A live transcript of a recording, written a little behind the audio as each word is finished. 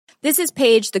This is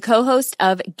Paige, the co-host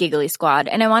of Giggly Squad,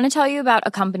 and I want to tell you about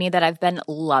a company that I've been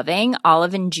loving,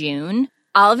 Olive & June.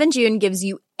 Olive & June gives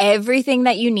you everything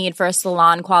that you need for a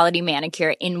salon-quality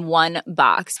manicure in one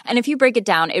box. And if you break it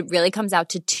down, it really comes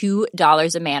out to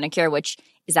 $2 a manicure, which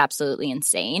is absolutely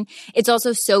insane. It's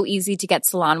also so easy to get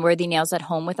salon-worthy nails at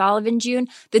home with Olive & June.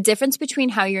 The difference between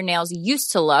how your nails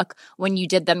used to look when you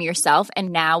did them yourself and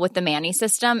now with the Mani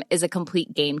system is a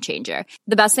complete game changer.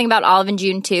 The best thing about Olive &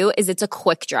 June, too, is it's a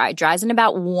quick dry. Dries in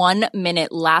about 1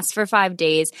 minute, lasts for 5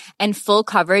 days, and full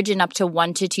coverage in up to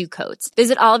 1 to 2 coats.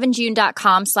 Visit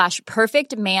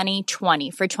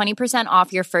oliveandjune.com/perfectmani20 for 20%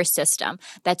 off your first system.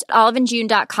 That's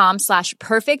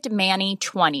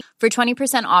oliveandjune.com/perfectmani20 for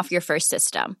 20% off your first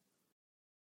system.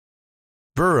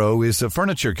 Burrow is a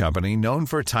furniture company known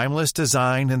for timeless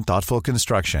design and thoughtful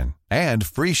construction and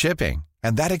free shipping,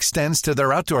 and that extends to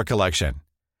their outdoor collection.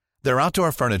 Their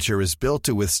outdoor furniture is built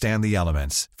to withstand the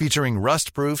elements, featuring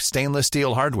rust-proof stainless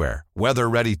steel hardware,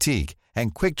 weather-ready teak,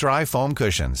 and quick-dry foam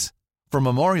cushions. For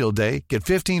Memorial Day, get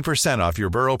 15% off your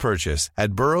Burrow purchase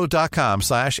at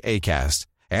burrow.com/ACAST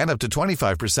and up to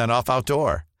 25% off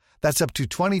outdoor. That's up to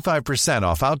 25%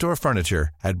 off outdoor furniture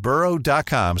at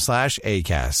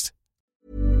burrow.com/ACAST.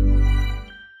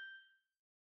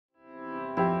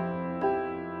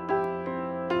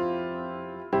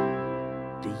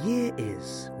 The Year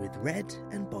Is with Red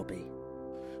and Bobby.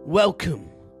 Welcome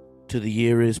to the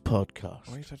Year Is podcast.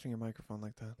 Why are you touching your microphone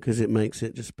like that? Because it makes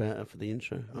it just better for the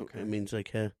intro. Okay. It means I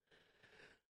care.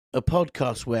 A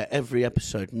podcast where every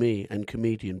episode, me and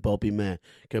comedian Bobby Mayer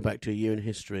go back to a year in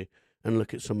history and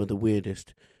look at some of the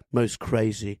weirdest, most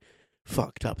crazy,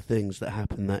 fucked up things that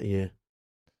happened that year.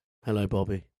 Hello,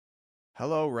 Bobby.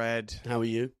 Hello, Red. How are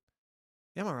you?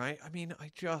 Yeah, I'm all right. I mean,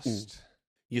 I just...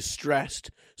 You're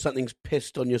stressed. Something's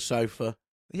pissed on your sofa.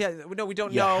 Yeah, no, we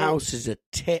don't Your know. house is a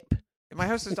tip. My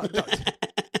house is...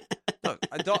 Look,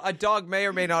 a dog may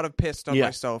or may not have pissed on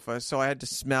my sofa, so I had to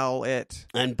smell it.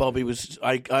 And Bobby was...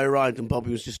 I arrived and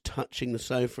Bobby was just touching the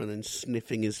sofa and then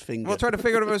sniffing his finger. Well, trying to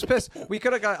figure out if it was piss. We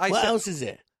could have got... What else is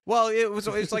it? Well,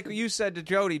 it's like you said to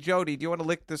Jody, do you want to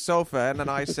lick the sofa? And then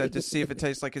I said to see if it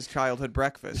tastes like his childhood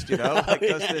breakfast, you know? Like,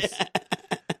 does this...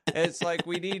 It's like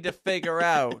we need to figure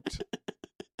out...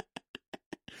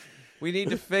 We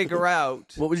need to figure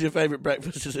out... What was your favourite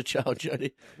breakfast as a child,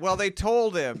 Jody? Well, they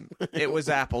told him it was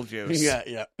apple juice.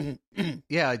 Yeah.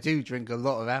 Yeah, I do drink a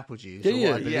lot of apple juice. Do or you?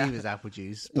 what I believe Yeah. is apple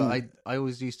juice. But I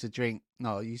always used to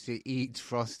I used to eat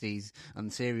Frosties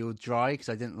and cereal dry because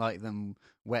I didn't like them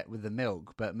wet with the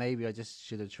milk. But maybe I just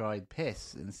should have tried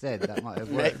piss instead. That might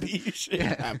have worked. Maybe you should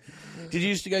have. Did you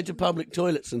used to go to public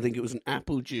toilets and think it was an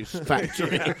apple juice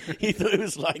factory? You thought it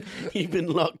was like you've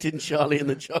been locked in Charlie and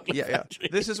the Chocolate Factory.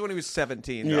 This is when he was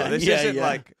 17, though. Yeah, This yeah, isn't yeah.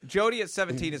 like... Jody at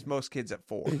 17 is most kids at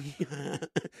 4.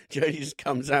 Jody just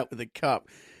comes out with a cup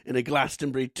in a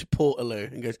Glastonbury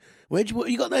Portaloo and goes, what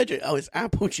you got there, Jody? Oh, it's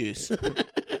apple juice.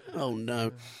 Oh,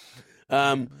 no.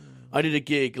 I did a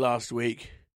gig last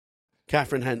week.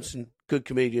 Catherine Henson, good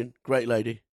comedian, great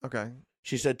lady. Okay.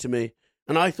 She said to me,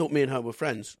 and I thought me and her were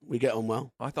friends. We get on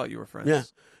well. I thought you were friends. Yeah.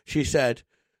 She said,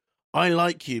 I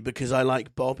like you because I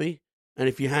like Bobby. And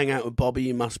if you hang out with Bobby,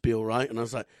 you must be all right. And I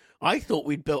was like, I thought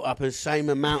we'd built up the same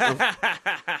amount of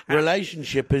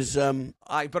relationship as...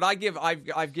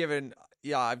 I've given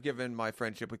my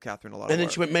friendship with Catherine a lot of And then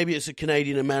work. she went, maybe it's a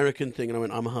Canadian-American thing. And I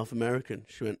went, I'm half American.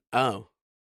 She went, oh.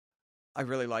 I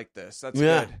really like this. That's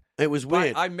Yeah, good. it was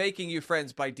weird. I'm making you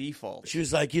friends by default. She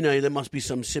was like, there must be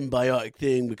some symbiotic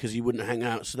thing because you wouldn't hang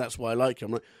out, so that's why I like you.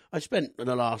 I'm like, I spent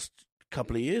the last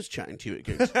couple of years chatting to you at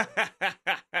gigs.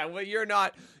 Well, you're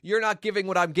not giving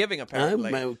what I'm giving,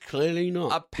 apparently. No, clearly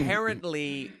not.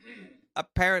 Apparently,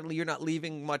 you're not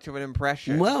leaving much of an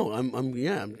impression. Well, I'm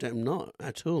not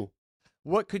at all.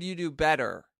 What could you do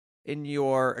better in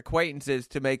your acquaintances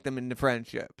to make them into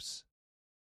friendships?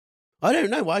 I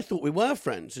don't know. I thought we were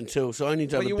friends so I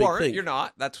need to have a you big weren't. thing. You're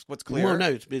not. That's what's clear. Well,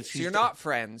 no, So you're not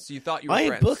friends. You thought you were I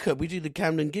friends. book her. We do the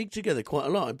Camden gig together quite a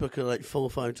lot. I book her like 4 or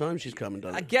 5 times. She's come and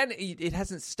done it. Again, it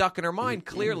hasn't stuck in her mind,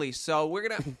 clearly. So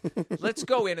let's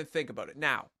go in and think about it.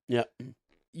 Now, Yeah.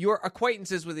 your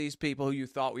acquaintances with these people who you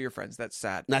thought were your friends, that's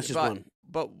sad. That's just one.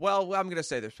 But, well, I'm going to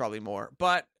say there's probably more.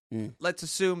 But let's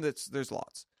assume that there's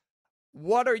lots.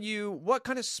 What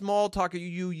kind of small talk are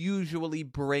you usually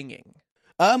bringing?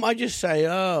 I just say,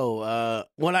 well,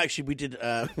 actually, we did.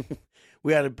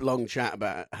 We had a long chat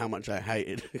about how much I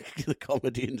hated the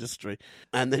comedy industry,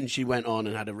 and then she went on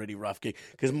and had a really rough gig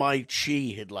because my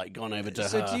chi had like gone over to her.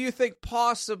 So, do you think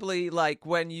possibly like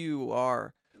when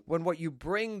what you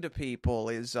bring to people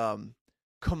is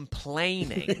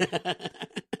complaining,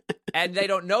 and they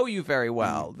don't know you very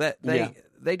well, that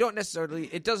They don't necessarily.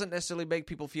 It doesn't necessarily make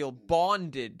people feel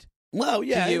bonded Well,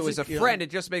 yeah, to you as a friend. It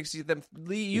just makes you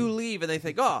leave, and they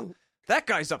think, "Oh, that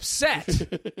guy's upset."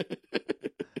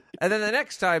 And then the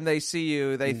next time they see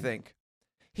you, they think,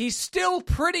 "He's still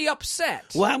pretty upset."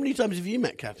 Well, how many times have you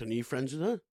met Catherine? Are you friends with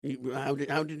her?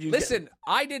 How did you Listen,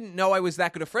 I didn't know I was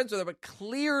that good of friends with her, but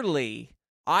clearly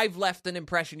I've left an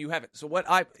impression you haven't. So what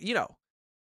I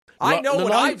know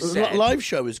what I've said. Live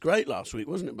show was great last week,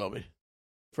 wasn't it, Bobby?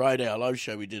 Friday, our live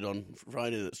show we did on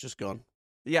Friday that's just gone.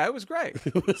 Yeah, it was great.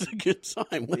 It was a good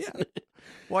time, wasn't it?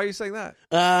 Why are you saying that?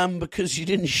 Because you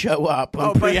didn't show up.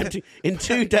 I'm preempting. In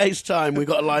 2 days' time, we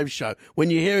got a live show. When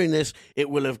you're hearing this, it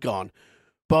will have gone.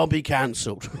 Bobby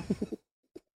cancelled.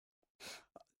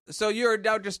 So you're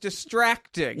now just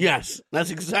distracting. Yes, that's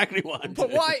exactly what I'm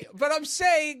doing. Why? But I'm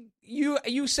saying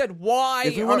you said why.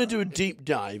 If we want to do a deep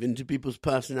dive into people's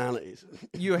personalities.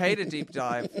 You hate a deep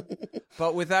dive.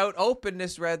 But without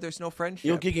openness, Red, there's no friendship.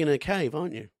 You're gigging in a cave,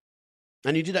 aren't you?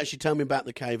 And you did actually tell me about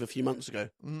the cave a few months ago,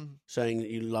 saying that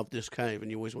you loved this cave and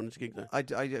you always wanted to gig there.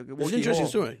 It's an interesting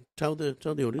story. Tell the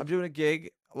audience. I'm doing a gig.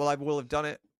 Well, I will have done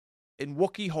it in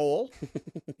Wookiee Hole.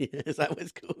 Yeah, is that what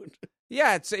it's called?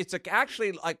 Yeah, it's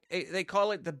actually like they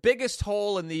call it the biggest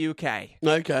hole in the UK.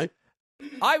 Okay.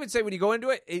 I would say when you go into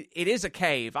it, it is a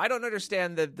cave. I don't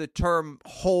understand the term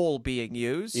hole being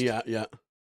used. Yeah.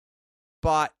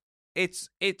 But it's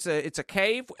a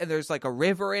cave and there's like a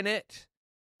river in it.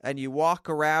 And you walk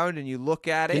around and you look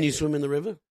at it. Can you swim in the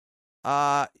river?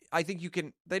 I think you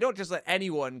can. They don't just let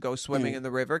anyone go swimming in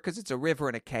the river because it's a river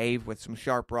in a cave with some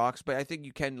sharp rocks. But I think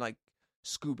you can like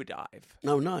scuba dive.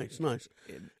 Oh, nice.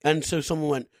 And so someone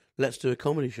went, let's do a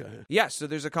comedy show here. Yes, so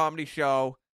there's a comedy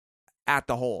show at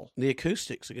the hole. The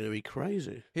acoustics are going to be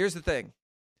crazy. Here's the thing.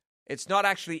 It's not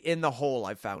actually in the hole,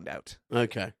 I found out.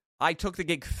 Okay. I took the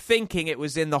gig thinking it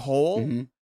was in the hole. Mm-hmm.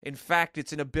 In fact,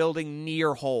 it's in a building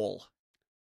near Hole.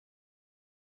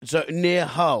 So near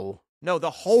Hull? No, the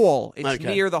hole. It's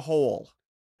Okay. near the hole.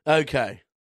 Okay.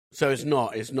 So it's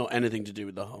not anything to do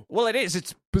with the hole. Well, it is.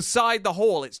 It's beside the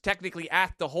hole. It's technically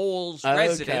at the hole's Okay.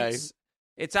 residence.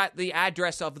 It's at the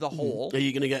address of the hole. Are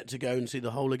you going to get to go and see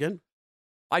the hole again?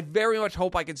 I very much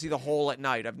hope I can see the hole at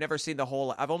night. I've never seen the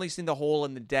hole. I've only seen the hole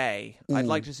in the day. I'd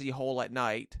like to see hole at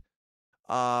night.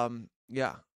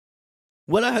 Yeah.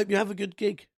 Well, I hope you have a good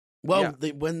gig. Well,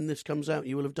 Yeah. when this comes out,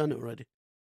 you will have done it already.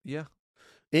 Yeah.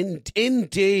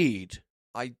 Indeed.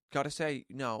 I gotta say,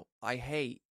 no, I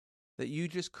hate that you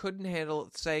just couldn't handle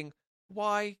it saying,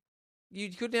 why? You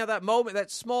couldn't have that moment,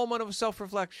 that small moment of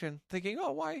self-reflection, thinking,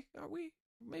 oh, why are we,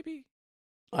 maybe?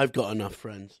 I've got enough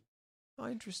friends. Oh,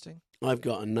 interesting. I've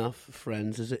got enough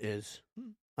friends as it is.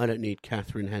 I don't need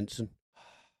Catherine Henson.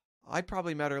 I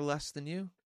probably met her less than you.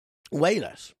 Way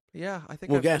less. Yeah, I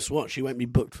think Well, guess what? She won't be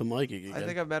booked for my gig again. I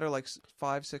think I've met her like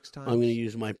 5-6 times. I'm going to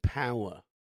use my power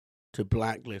to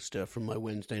blacklist her from my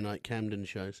Wednesday night Camden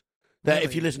shows. That, Really?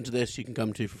 if you listen to this, you can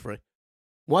come to for free.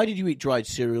 Why did you eat dried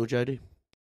cereal, Jodie?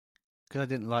 Because I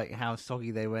didn't like how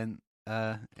soggy they went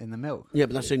in the milk. Yeah,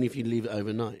 but that's only if you leave it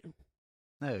overnight.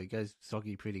 No, it goes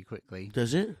soggy pretty quickly.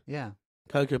 Does it? Yeah.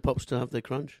 Cocoa Pops still have their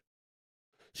crunch?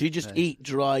 So you just No. eat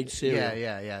dried cereal?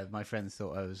 Yeah. My friends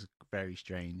thought I was very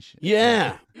strange.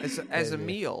 Yeah. As a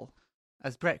meal.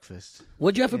 As breakfast.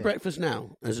 What do you have for Yeah. breakfast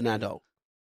now, as an adult?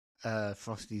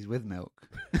 Frosties with milk.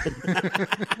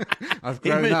 I've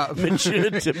grown up.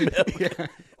 Matured to milk. Yeah.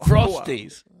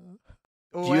 Frosties.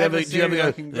 Or Do you ever cereal I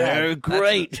go, can they're grab.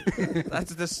 great.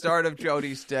 That's the start of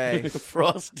Jody's day.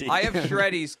 Frosty. I have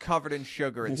Shreddies covered in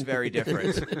sugar. It's very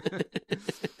different.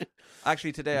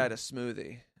 Actually, today I had a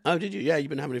smoothie. Oh, did you? Yeah, you've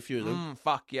been having a few of them.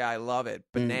 Fuck yeah, I love it.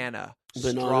 Banana,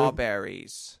 Banana.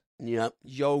 strawberries, Yep.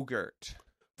 yogurt,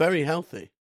 Very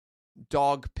healthy.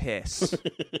 dog piss.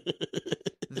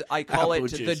 I call Apple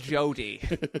it the juice. Jody.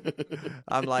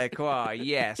 I'm like, oh,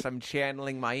 yes, I'm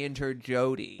channeling my inner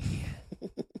Jody.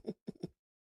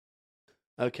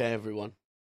 Okay, everyone.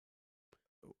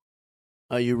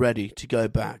 Are you ready to go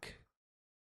back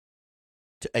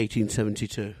to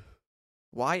 1872?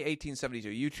 Why 1872?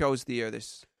 You chose the year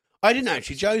this. I didn't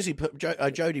actually. Jodie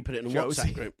put it in a Josie.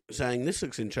 WhatsApp group saying this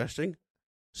looks interesting.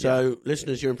 So,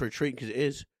 listeners, you're in for a treat because it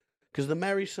is. Because the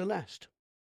Mary Celeste.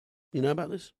 You know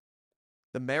about this?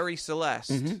 The Mary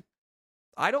Celeste. Mm-hmm.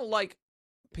 I don't like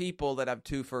people that have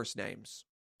two first names.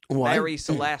 Why? Mary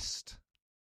Celeste.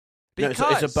 No,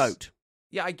 Because it's a boat.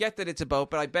 Yeah, I get that it's a boat,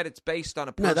 but I bet it's based on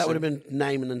a person. No, that would have been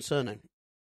name and then surname.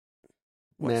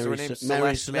 What's her name?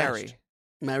 Celeste Mary.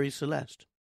 Mary Celeste.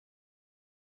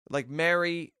 Like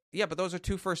Mary. Yeah, but those are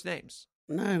two first names.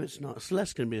 No, it's not.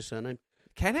 Celeste can be a surname.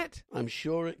 Can it? I'm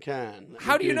sure it can.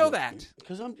 How do you know that?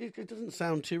 Because it doesn't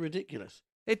sound too ridiculous.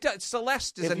 It does.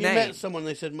 Celeste is if a you name. met someone,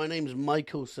 they said, my name's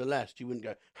Michael Celeste, you wouldn't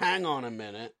go, hang on a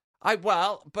minute.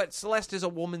 But Celeste is a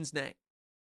woman's name.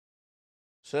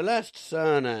 Celeste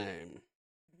surname.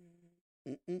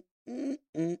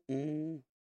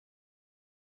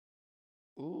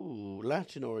 Ooh,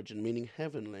 Latin origin, meaning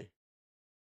heavenly.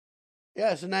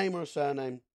 Yeah, it's a name or a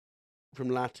surname from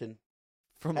Latin.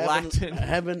 From Latin.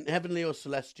 Heavenly or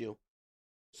celestial.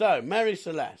 So, Mary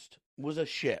Celeste was a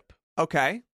ship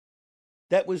Okay.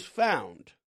 that was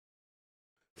found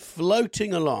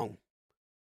floating along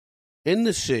in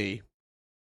the sea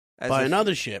by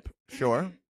another ship.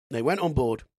 Sure. They went on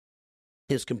board.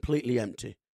 It's completely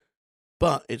empty.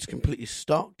 But it's completely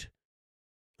stocked.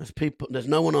 There's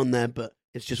no one on there, but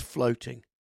it's just floating.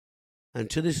 And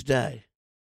to this day,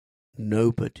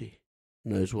 nobody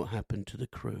knows what happened to the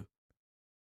crew.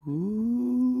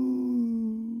 Ooh.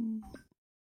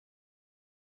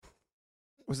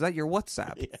 Was that your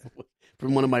WhatsApp? Yeah,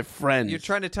 from one of my friends. You're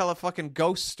trying to tell a fucking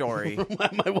ghost story. From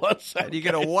my WhatsApp. And you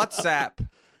get a WhatsApp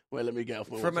Wait, let me get off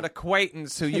my from WhatsApp. an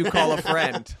acquaintance who you call a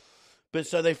friend. But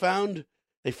so they found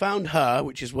her,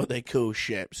 which is what they call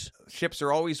ships. Ships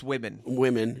are always women.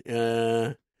 Women.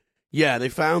 Yeah, they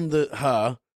found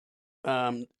her,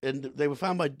 and they were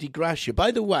found by De Gracia.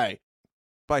 By the way,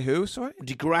 By who, sorry?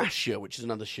 De Gracia, which is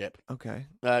another ship, Okay.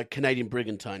 Canadian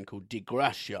brigantine called De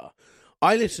Gracia.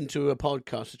 I listened to a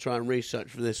podcast to try and research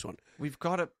for this one. We've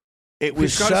got to... It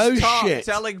was We've got so to stop shit.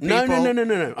 telling people.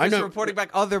 No. I Just know. reporting back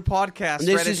other podcasts.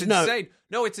 This Right? is It's insane.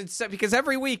 No, it's insane because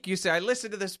every week you say, I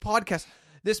listen to this podcast.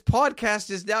 This podcast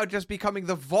is now just becoming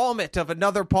the vomit of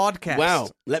another podcast. Wow.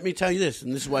 Let me tell you this,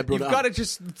 and this is why I brought You've it got up. to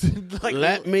just... like.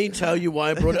 Let me tell you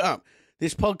why I brought it up.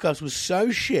 This podcast was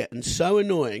so shit and so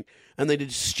annoying, and they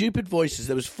did stupid voices.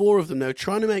 There was 4 of them. They were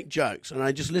trying to make jokes, and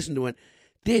I just listened and went,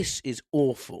 this is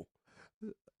awful.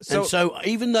 And so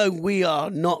even though we are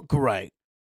not great,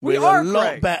 we're a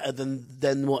lot better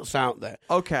than what's out there.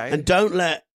 Okay. And don't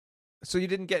let So you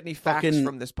didn't get any facts fucking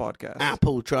from this podcast?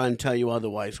 Apple try and tell you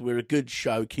otherwise. We're a good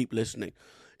show. Keep listening.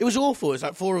 It was awful. It's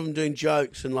like 4 of them doing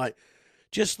jokes and like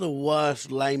just the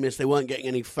worst, lamest. They weren't getting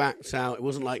any facts out. It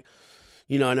wasn't like,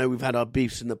 I know we've had our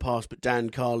beefs in the past, but Dan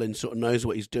Carlin sort of knows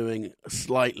what he's doing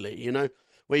slightly,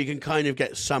 where you can kind of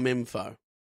get some info.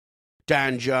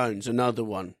 Dan Jones, another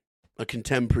one, a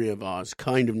contemporary of ours,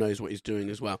 kind of knows what he's doing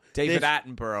as well. David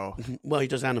Attenborough. Well, he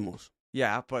does animals.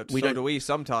 Yeah, but We so don't- do we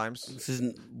sometimes. This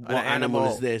isn't what An animal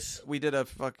animal. is this? We did a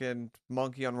fucking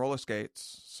monkey on roller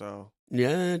skates, so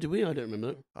Yeah, did we? I don't remember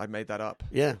that. I made that up.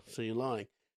 Yeah, so you're lying.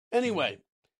 Anyway,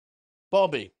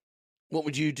 Bobby, what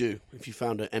would you do if you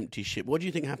found an empty ship? What do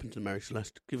you think happened to Mary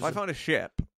Celeste? If I found a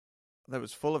ship that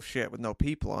was full of shit with no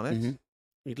people on it, Mhm.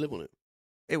 You'd live on it.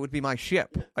 it would be my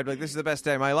ship. I'd be like, this is the best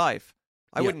day of my life.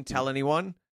 I Yeah. wouldn't tell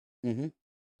anyone. Mm-hmm.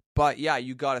 But yeah,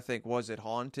 you got to think, was it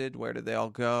haunted? Where did they all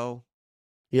go?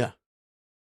 Yeah.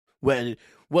 Well,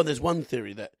 there's one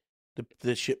theory that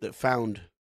the ship that found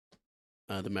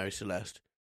the Mary Celeste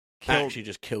actually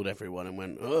just killed everyone and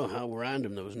went, oh, how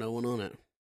random, there was no one on it.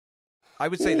 I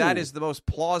would say that Ooh. is the most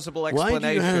plausible Why explanation.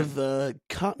 do you have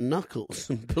cut knuckles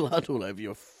and blood all over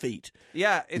your feet?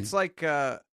 Yeah, it's like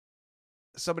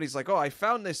somebody's like, oh, I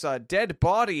found this dead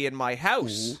body in my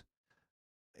house. Mhm.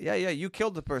 Yeah, you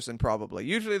killed the person probably.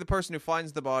 Usually the person who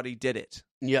finds the body did it.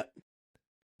 Yeah.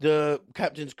 The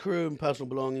captain's crew and personal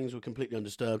belongings were completely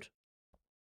undisturbed.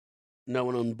 No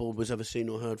one on board was ever seen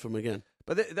or heard from again.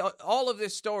 But all of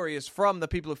this story is from the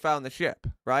people who found the ship,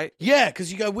 right? Yeah,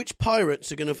 because you go, which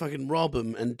pirates are going to fucking rob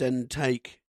them and then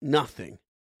take nothing?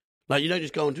 Like, you don't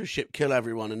just go onto a ship, kill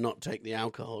everyone, and not take the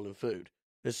alcohol and food.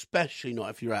 Especially not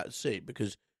if you're out at sea,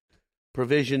 because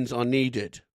provisions are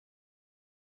needed.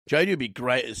 Jody would be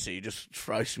great at sea. Just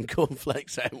throw some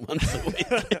cornflakes out once a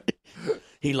week.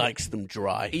 He likes them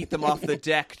dry. Eat them off the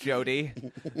deck, Jody.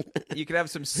 You can have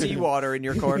some seawater in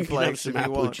your You can have cornflakes some if you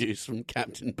apple want. juice from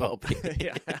Captain Bobby.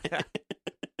 Yeah.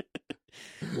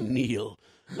 Neil.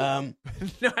 Not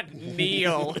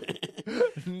Neil.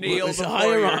 Kneel It's a before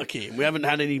hierarchy. We haven't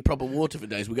had any proper water for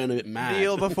days. We're going a bit mad.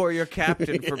 Kneel before your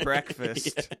captain for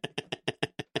breakfast.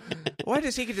 Why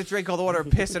does he get to drink all the water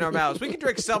and piss in our mouths? We can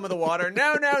drink some of the water.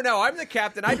 No. I'm the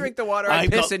captain. I drink the water. I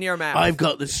piss in your mouth. I've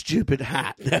got the stupid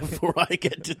hat, therefore I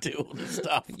get to do all the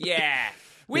stuff. Yeah.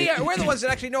 We're the ones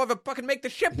that actually know how to fucking make the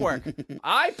ship work.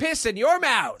 I piss in your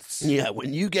mouths. Yeah,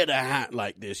 when you get a hat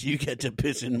like this, you get to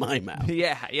piss in my mouth.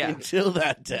 Yeah. Until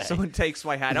that day. Someone takes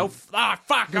my hat. Oh,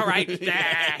 fuck. All right.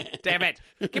 Damn it.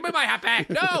 Give me my hat back.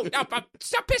 No.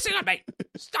 Stop pissing on me.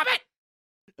 Stop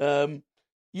it.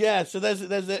 Yeah, so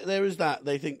there is that.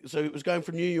 They think, so it was going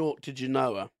from New York to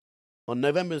Genoa on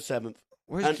November 7th.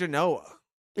 Where's Genoa?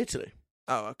 Italy.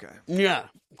 Oh, okay. Yeah,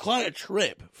 quite a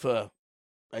trip for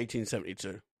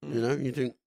 1872. You know, you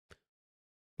think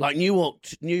like New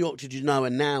York to Genoa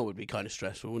now would be kind of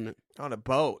stressful, wouldn't it? On a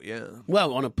boat, yeah.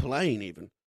 Well, on a plane even.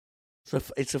 So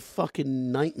it's a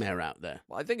fucking nightmare out there.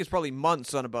 Well, I think it's probably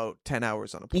months on a boat, 10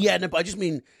 hours on a plane. Yeah, no, but I just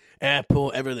mean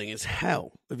airport, everything is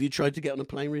hell. Have you tried to get on a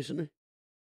plane recently?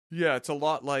 Yeah, it's a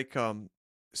lot like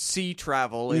sea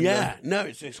travel in No,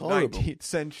 it's horrible. 19th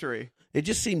century. It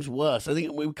just seems worse. I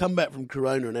think we come back from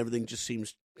Corona and everything just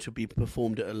seems to be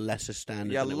performed at a lesser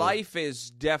standard. Yeah, than it life is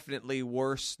definitely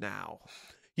worse now. was.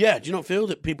 Yeah, do you not feel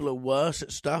that people are worse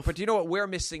at stuff? But do you know what we're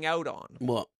missing out on?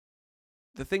 What?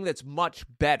 The thing that's much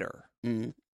better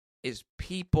Mm. is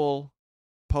people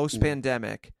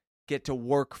post-pandemic get to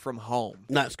work from home.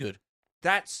 That's good.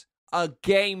 That's a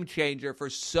game changer for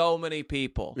so many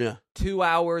people. Yeah. 2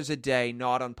 hours a day,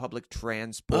 not on public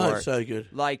transport. Oh, so good.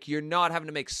 Like, you're not having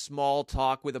to make small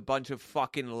talk with a bunch of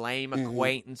fucking lame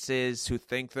acquaintances who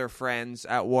think they're friends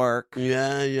at work.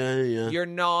 Yeah. You're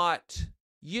not,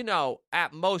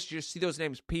 at most, you just see those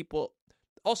names. People.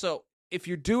 Also, if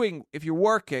you're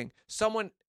working, if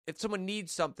someone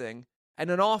needs something in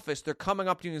an office, they're coming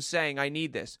up to you and saying, I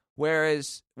need this.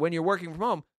 Whereas when you're working from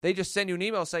home, they just send you an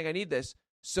email saying, I need this.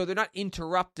 So they're not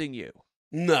interrupting you.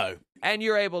 No. And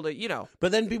you're able to,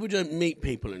 But then people don't meet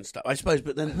people and stuff, I suppose.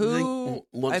 But then who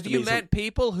wants have to you meet met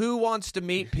people? Who wants to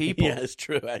meet people? Yeah, it's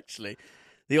true, actually.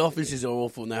 The offices are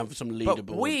awful and they have some leaderboard.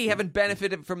 But we haven't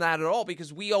benefited from that at all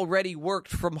because we already worked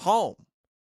from home.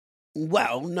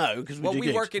 Well, no, because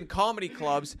we work in comedy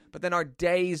clubs, but then our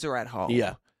days are at home.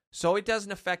 Yeah. So it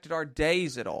doesn't affect our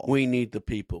days at all. We need the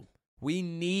people. We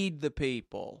need the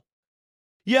people.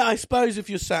 Yeah, I suppose if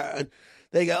you're sat and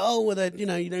they go, oh, well,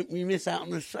 you miss out on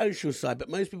the social side. But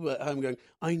most people at home going,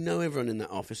 I know everyone in that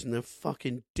office and they're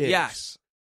fucking dicks. Yes.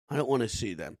 I don't want to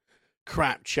see them.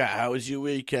 Crap chat. How was your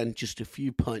weekend? Just a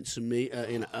few pints of meat.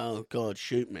 Oh, God,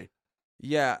 shoot me.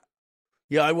 Yeah.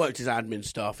 Yeah, I worked as admin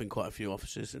staff in quite a few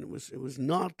offices, and it was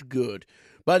not good.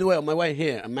 By the way, on my way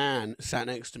here, a man sat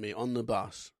next to me on the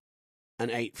bus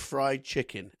and ate fried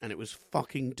chicken, and it was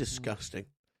fucking disgusting.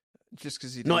 Just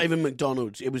because he Not even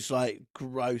McDonald's. It was like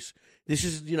gross. This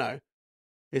is,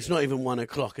 it's not even 1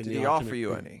 o'clock in Did the he afternoon. offer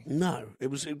you any? No,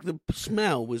 the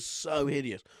smell was so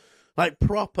hideous, like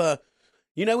proper.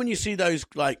 When you see those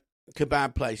like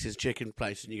kebab places, chicken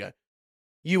places, and you go,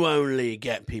 you only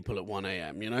get people at 1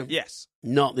 a.m., Yes.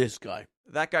 Not this guy.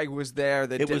 That guy was there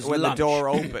It was when lunch. the door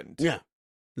opened. Yeah.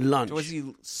 Lunch. Was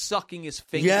he sucking his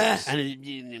fingers? Yeah. And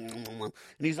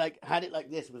he's like, had it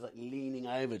like this, was like leaning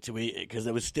over to eat it because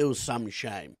there was still some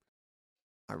shame.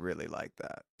 I really like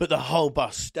that. But the whole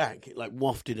bus stank. It like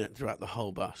wafted it throughout the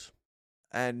whole bus.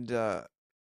 And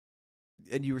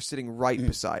you were sitting right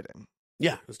beside him.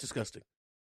 Yeah, it was disgusting.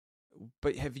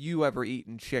 But have you ever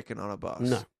eaten chicken on a bus?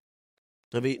 No.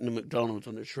 I've eaten a McDonald's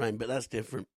on a train, but that's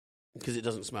different because it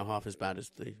doesn't smell half as bad as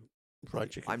the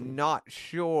fried chicken. I'm not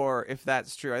sure if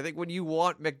that's true. I think when you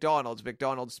want McDonald's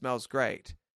smells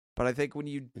great. But I think when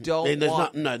you don't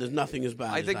there's nothing as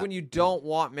bad I as think that. when you don't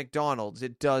want McDonald's,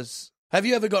 it does. Have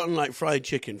you ever gotten like fried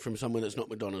chicken from somewhere that's not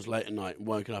McDonald's late at night and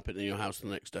woken up in your house the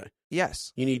next day?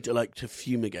 Yes. You need to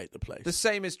fumigate the place. The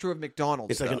same is true of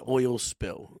McDonald's. It's like an oil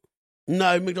spill.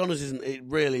 No, McDonald's isn't. It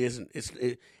really isn't.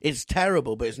 It's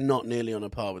terrible, but it's not nearly on a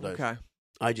par with those. Okay.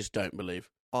 I just don't believe.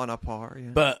 On a par, yeah.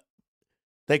 But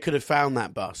they could have found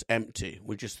that bus empty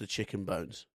with just the chicken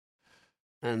bones.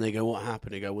 And they go, what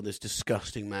happened? They go, well, this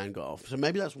disgusting man got off. So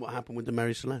maybe that's what happened with the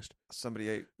Mary Celeste. Somebody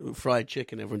ate fried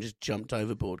chicken. Everyone just jumped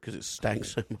overboard because it stank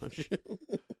so much.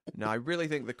 No, I really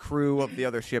think the crew of the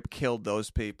other ship killed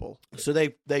those people. So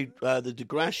the De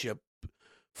Gracia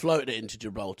floated it into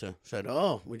Gibraltar. Said,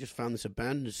 oh, we just found this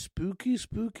abandoned, spooky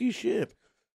ship.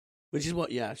 Which is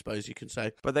what, I suppose you can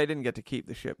say. But they didn't get to keep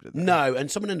the ship, did they? No,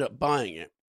 and someone ended up buying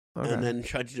it. Okay. And then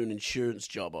tried to do an insurance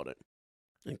job on it.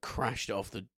 And crashed it off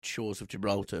the shores of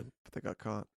Gibraltar. But they got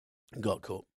caught. And got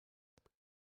caught.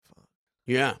 Fuck.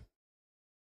 Yeah.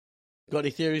 Got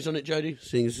any theories on it, Jody?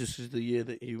 Seeing as this is the year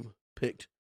that you picked.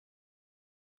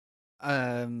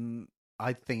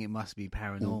 I think it must be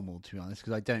paranormal, to be honest,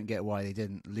 because I don't get why they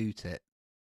didn't loot it.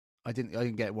 I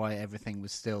didn't get why everything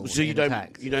was still So you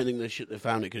intact. don't think the shit they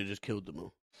found it could have just killed them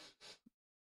all?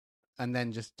 And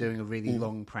then just doing a really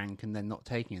long prank and then not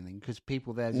taking anything because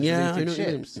people there just I looted know what you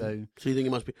mean. ships. So you think it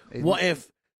must be? What if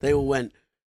they all went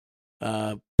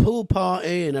pool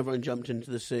party and everyone jumped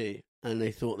into the sea and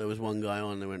they thought there was one guy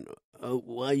on? They went, "Oh,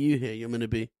 why are you here? You're meant to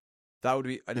be." That would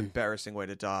be an embarrassing way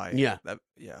to die. Yeah.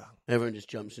 Yeah. Everyone just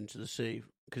jumps into the sea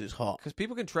because it's hot. Because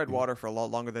people can tread water for a lot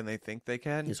longer than they think they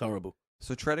can. It's horrible.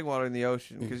 So treading water in the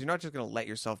ocean, because you're not just going to let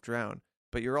yourself drown.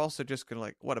 but you're also just going to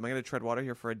like, what, am I going to tread water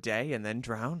here for a day and then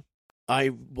drown? I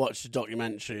watched a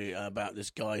documentary about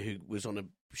this guy who was on a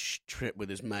trip with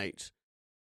his mates,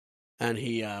 and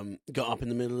he got up in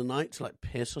the middle of the night to like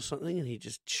piss or something, and he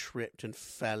just tripped and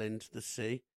fell into the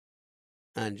sea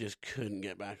and just couldn't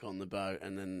get back on the boat.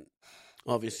 And then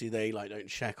obviously they like don't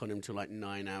check on him till like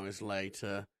 9 hours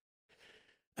later,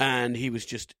 and he was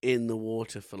just in the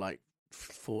water for like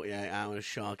 48 hours,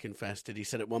 shark infested. He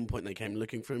said at one point they came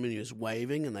looking for him and he was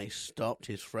waving, and they stopped,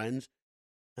 his friends,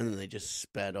 and then they just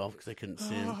sped off because they couldn't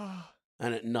see him.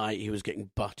 And at night he was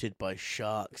getting butted by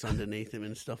sharks underneath him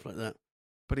and stuff like that.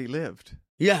 But he lived.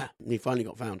 Yeah, he finally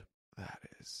got found. That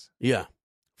is. Yeah,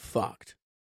 fucked,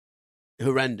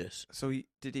 horrendous. So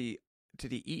did he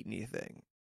eat anything,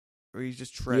 or he's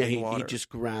just treading water? He'd just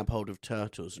grab hold of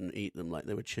turtles and eat them like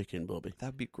they were chicken, Bobby.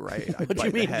 That'd be great. What I'd do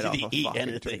you bite mean? the head Did off he a eat fucking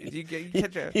anything? You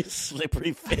catch a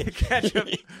slippery fish. catch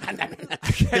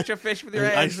a fish with your I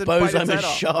hands. suppose and bite I'm its a head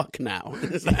off. shark now.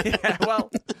 Yeah, well,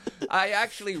 I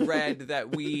actually read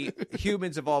that we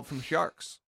humans evolved from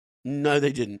sharks. No,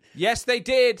 they didn't. Yes, they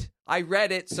did. I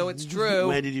read it, so it's true.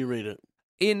 Where did you read it?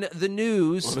 In the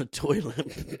news. On a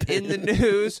toilet. In the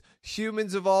news,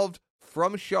 humans evolved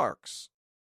from sharks.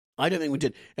 I don't think we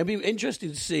did. It'd be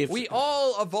interesting to see if we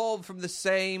all evolved from the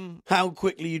same. How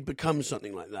quickly you'd become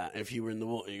something like that if you were in the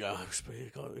water. You go,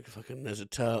 fucking, there's a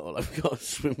turtle. I've got to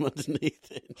swim underneath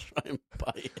it and try and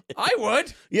bite it. I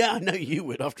would. Yeah, I know you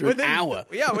would. After an hour.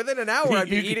 Yeah, within an hour,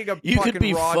 I'd be eating a you fucking could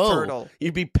be raw full. turtle.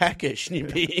 You'd be peckish and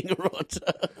you'd be eating a raw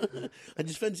turtle. I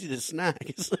just fancied a snack.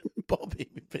 It's like, Bobby,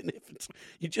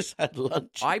 you just had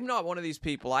lunch. I'm not one of these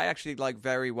people. I actually like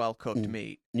very well cooked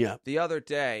meat. Yeah. The other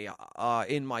day,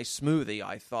 in my smoothie,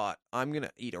 I thought, I'm going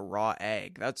to eat a raw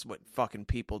egg. That's what fucking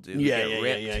people do.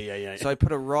 Yeah. So I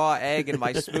put a raw egg in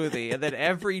my smoothie, and then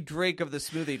every drink of the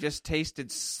smoothie just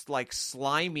tasted like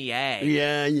slimy egg.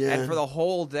 Yeah. And for the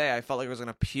whole day, I felt like I was going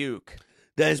to puke.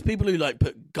 There's people who like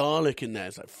put garlic in there.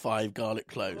 It's like 5 garlic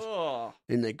cloves Ugh.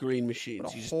 in their green machines.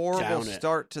 What a you just horrible down it.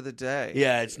 start to the day.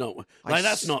 Yeah, it's not like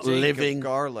that's not stink of living.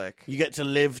 Garlic. You get to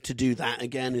live to do that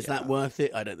again. Is that worth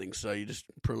it? I don't think so. You're just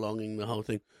prolonging the whole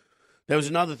thing. There was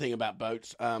another thing about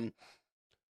boats.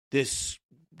 These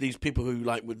people who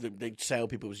like they sail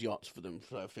people's yachts for them.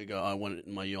 So I figure I want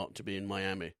my yacht to be in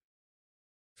Miami.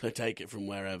 So I take it from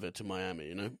wherever to Miami.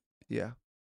 You know. Yeah.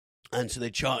 And so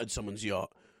they chartered someone's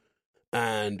yacht.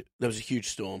 And there was a huge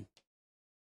storm.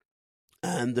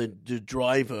 And the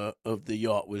driver of the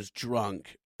yacht was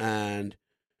drunk. And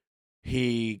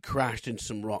he crashed into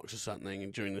some rocks or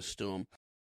something during the storm.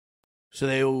 So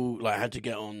they all like had to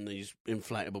get on these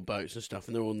inflatable boats and stuff.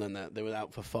 And they're all done that. They were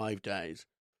out for 5 days.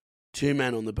 2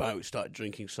 men on the boat started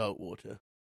drinking salt water.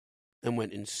 And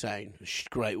went insane.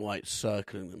 Great whites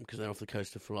circling them because they're off the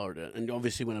coast of Florida. And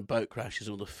obviously when a boat crashes,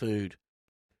 all the food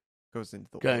goes into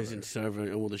the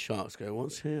water. All the sharks go,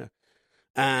 what's here?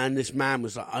 And this man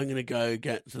was like, I'm going to go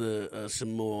get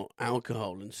some more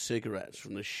alcohol and cigarettes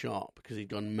from the shop because he'd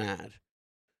gone mad. And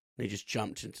he just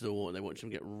jumped into the water. They watched him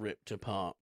get ripped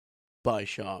apart by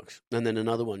sharks. And then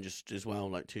another one just as well,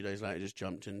 like 2 days later, just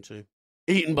jumped into.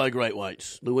 Eaten by great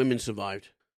whites. The women survived.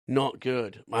 Not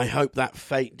good. I hope that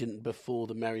fate didn't befall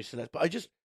the Mary Celeste. But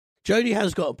Jodie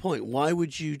has got a point. Why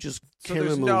would you just kill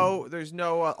them all? There's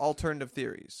no alternative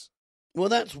theories. Well,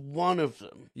 that's one of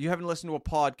them. You haven't listened to a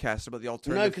podcast about the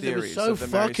alternative theories. No, because it was so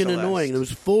fucking annoying. There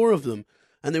was 4 of them,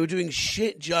 and they were doing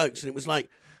shit jokes, and it was like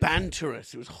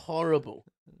banterous. It was horrible.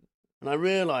 And I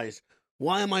realised,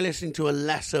 why am I listening to a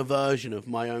lesser version of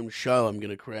my own show I'm going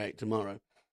to create tomorrow?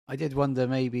 I did wonder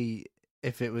maybe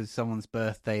if it was someone's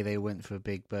birthday, they went for a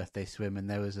big birthday swim, and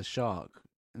there was a shark.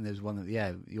 And there's one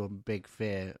your big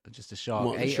fear, just a shark.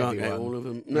 What, the shark ate all of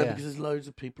them? No, because there's loads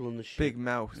of people on the ship. Big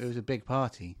mouth. It was a big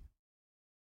party.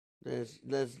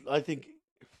 I think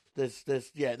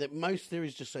that most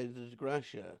theories just say that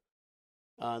Gracia,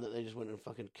 that they just went and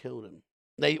fucking killed him.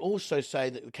 They also say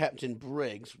that Captain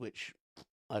Briggs, which,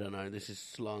 I don't know, this is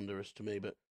slanderous to me,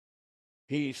 but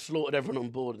he slaughtered everyone on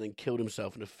board and then killed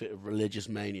himself in a fit of religious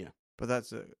mania. But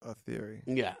that's a theory.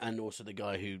 Yeah, and also the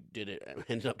guy who did it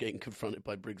ended up getting confronted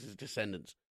by Briggs's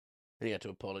descendants. And he had to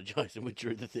apologise and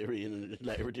withdrew the theory in a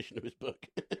later edition of his book.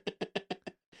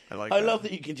 I love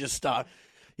that you can just start...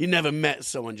 You never met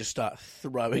someone just start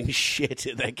throwing shit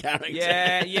at their character.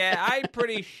 Yeah, I'm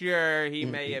pretty sure he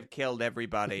may have killed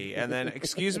everybody. And then,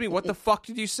 excuse me, what the fuck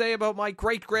did you say about my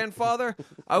great-grandfather?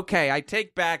 Okay, I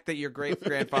take back that your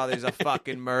great-grandfather is a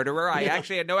fucking murderer. I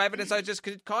actually had no evidence. I was just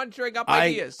conjuring up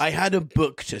ideas. I had a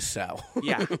book to sell.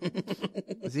 Yeah.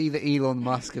 It's either Elon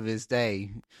Musk of his day.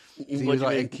 He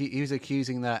was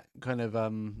accusing that kind of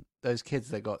those kids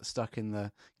that got stuck in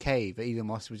the cave. Elon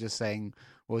Musk was just saying,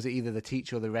 was it either the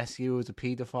teacher or the rescuer was a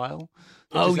paedophile?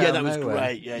 Oh, Just yeah, out that of was nowhere.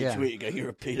 great. Yeah, you tweet, you go, you're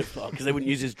a paedophile, because they wouldn't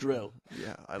use his drill.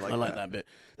 Yeah, I I like that. that bit.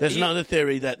 There's another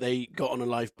theory that they got on a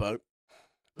lifeboat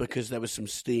because there was some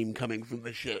steam coming from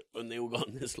the ship, and they all got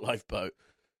on this lifeboat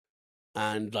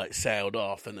and, like, sailed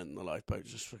off, and then the lifeboat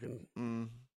just fucking...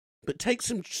 But take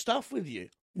some stuff with you.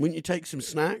 Wouldn't you take some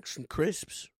snacks, some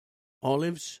crisps,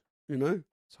 olives, you know?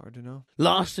 It's hard to know.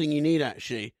 Last thing you need,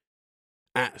 actually,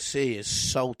 at sea is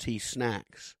salty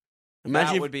snacks.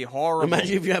 That would be horrible.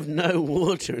 Imagine if you have no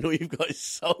water and all you've got is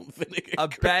salt, vinegar, a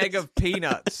bag of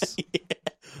peanuts.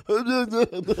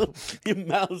 Your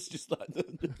mouth's just like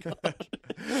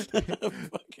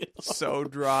so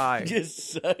dry.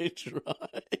 Just so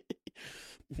dry.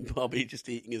 Bobby just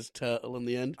eating his turtle in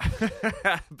the end.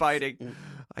 Biting.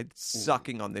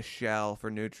 Sucking on the shell for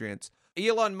nutrients.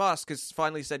 Elon Musk has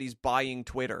finally said he's buying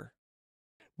Twitter.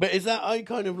 But is that I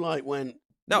kind of like when...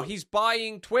 No, he's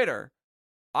buying Twitter.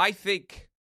 I think...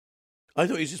 I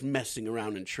thought he was just messing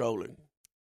around and trolling.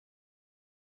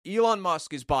 Elon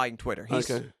Musk is buying Twitter.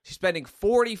 He's spending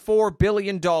 $44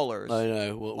 billion I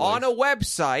know. on a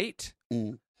website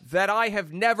that I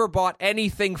have never bought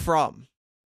anything from.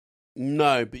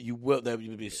 No, but you will. There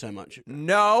would be so much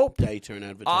Nope. data and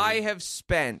advertising. I have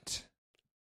spent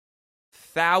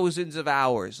thousands of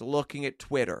hours looking at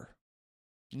Twitter.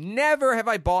 Never have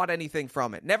I bought anything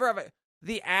from it. Never have I.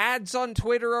 The ads on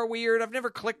Twitter are weird. I've never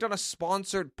clicked on a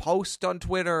sponsored post on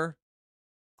Twitter.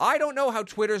 I don't know how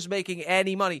Twitter's making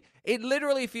any money. It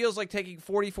literally feels like taking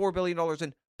 $44 billion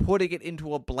and putting it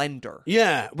into a blender.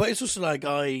 Yeah, but it's also like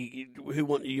you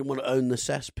want to own the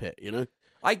cesspit, you know?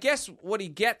 I guess what he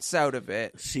gets out of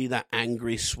it... See that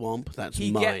angry swamp? That's mine.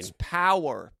 He gets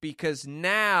power because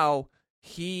now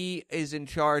he is in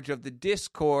charge of the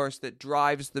discourse that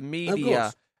drives the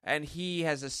media. And he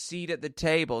has a seat at the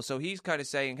table. So he's kind of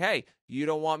saying, hey, you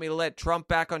don't want me to let Trump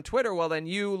back on Twitter? Well, then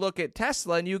you look at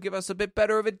Tesla and you give us a bit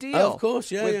better of a deal. Oh, of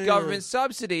course, yeah. With government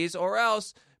subsidies, or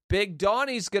else Big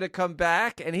Donnie's going to come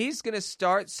back and he's going to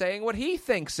start saying what he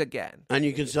thinks again. And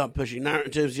you can start pushing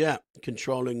narratives,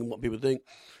 controlling what people think.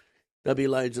 There'll be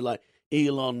loads of like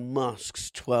Elon Musk's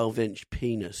 12-inch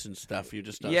penis and stuff. You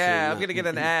just start seeing I'm that. going to get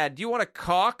an ad. Do you want a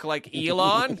cock like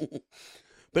Elon?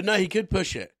 But no, he could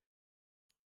push it.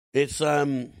 It's,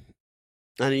 and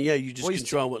you just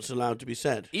control what's allowed to be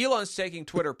said. Elon's taking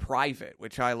Twitter private,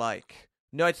 which I like.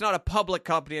 No, it's not a public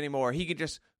company anymore. He could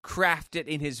just craft it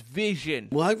in his vision.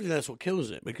 Well, hopefully that's what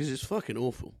kills it, because it's fucking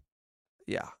awful.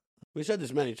 Yeah. We've said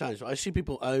this many times, but I see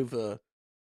people over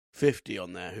 50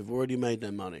 on there who've already made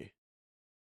their money,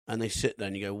 and they sit there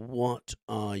and you go, what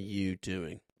are you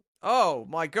doing? Oh,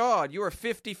 my God, you're a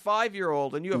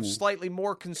 55-year-old and you have slightly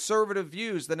more conservative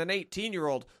views than an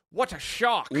 18-year-old. What a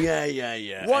shock.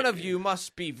 Yeah. One of you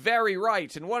must be very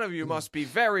right and one of you must be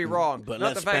very wrong. But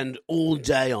let's spend all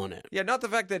day on it. Yeah, not the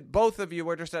fact that both of you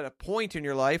are just at a point in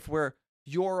your life where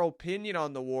your opinion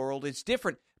on the world is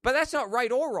different. But that's not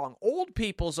right or wrong. Old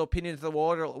people's opinions of the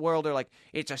world are like,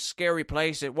 it's a scary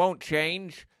place, it won't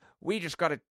change. We just got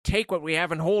to take what we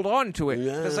have and hold on to it.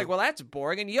 Yeah. It's like, well, that's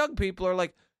boring. And young people are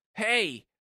like, hey,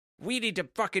 we need to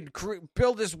fucking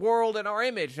build this world in our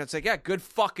image. And it's like, yeah, good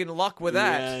fucking luck with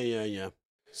that. Yeah.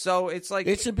 So it's like...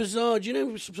 It's a bizarre... Do you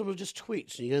know someone just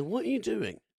tweets and you go, what are you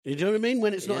doing? You know what I mean?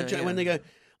 When it's not a joke, when they go,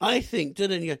 I think,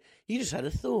 and you go, you just had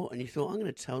a thought and you thought, I'm going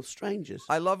to tell strangers.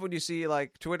 I love when you see,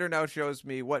 like, Twitter now shows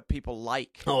me what people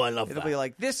like. Oh, I love that. It'll be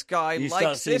like, this guy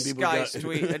likes this guy's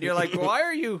tweet. And you're like, why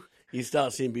are you... You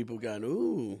start seeing people going,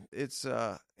 ooh. It's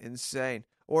insane.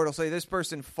 Or it'll say, this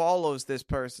person follows this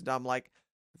person. I'm like,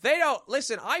 they don't...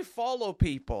 Listen, I follow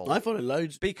people. I follow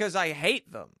loads. Because I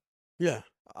hate them. Yeah.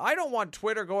 I don't want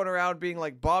Twitter going around being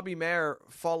like Bobby Mayer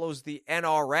follows the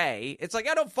NRA. It's like,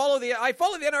 I follow the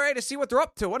NRA to see what they're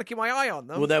up to. I want to keep my eye on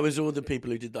them. Well, there was all the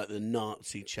people who did like the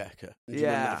Nazi checker. Do you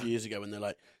remember a few years ago when they're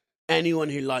like, anyone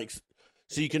who likes...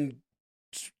 So you can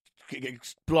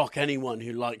block anyone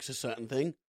who likes a certain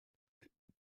thing.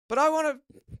 But I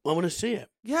want to see it.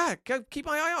 Yeah, keep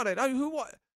my eye on it.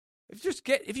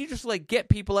 If you just like get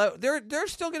people out, they're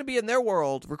still going to be in their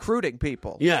world recruiting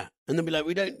people. Yeah, and they'll be like,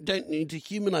 we don't need to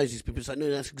humanize these people. It's like, no,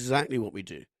 that's exactly what we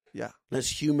do. Yeah,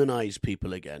 let's humanize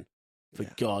people again, for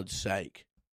God's sake.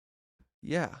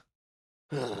 Yeah,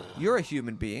 you're a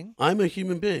human being. I'm a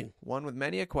human being, one with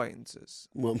many acquaintances.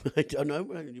 Well, I don't know.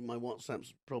 My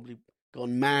WhatsApp's probably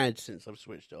gone mad since I've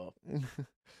switched it off.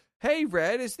 Hey,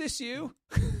 Red, is this you?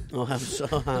 I'll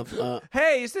have.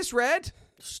 Hey, is this Red?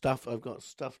 I've got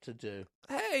stuff to do.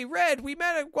 Hey, Red, we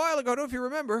met a while ago. I don't know if you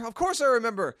remember. Of course I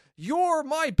remember. You're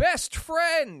my best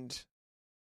friend.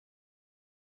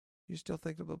 You still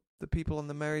think of the people on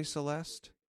the Mary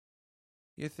Celeste?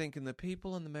 You're thinking the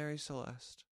people on the Mary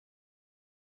Celeste.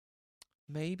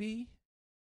 Maybe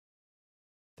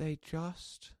they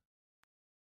just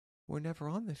were never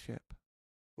on the ship.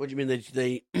 What do you mean?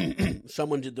 They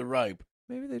someone did the rope.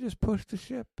 Maybe they just pushed the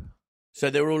ship. So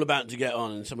they were all about to get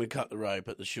on, and someone cut the rope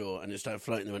at the shore, and it started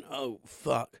floating. They went, "Oh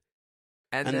fuck!"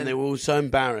 And then they were all so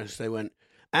embarrassed. They went,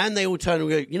 and they all turned and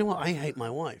go, "You know what? I hate my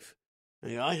wife.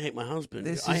 I hate my husband.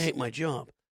 I hate my job.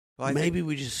 Well, maybe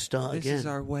we just start again. This is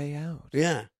our way out.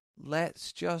 Yeah.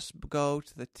 Let's just go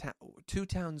to the 2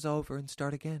 towns over and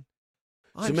start again."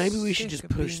 So maybe we should just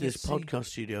push this podcast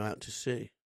studio out to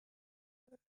sea.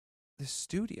 The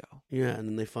studio? Yeah, and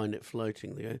then they find it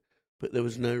floating. They go, but there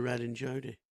was no Red and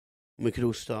Jody. And we could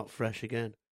all start fresh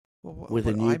again with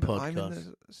a new podcast. I'm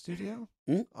in the studio?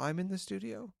 Hmm? I'm in the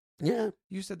studio? Yeah.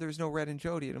 You said there's no Red and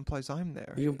Jody. It implies I'm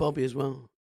there. You and Bobby as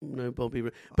well. No Bobby.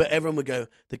 But everyone would go,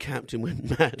 the captain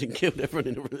went mad and killed everyone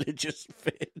in a religious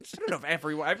fit. I don't know if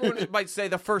everyone might say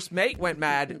the first mate went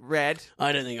mad, Red.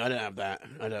 I don't have that.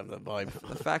 I don't have that vibe.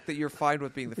 The fact that you're fine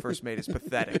with being the first mate is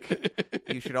pathetic.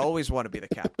 You should always want to be the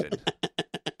captain.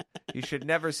 You should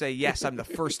never say, yes, I'm the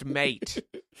first mate.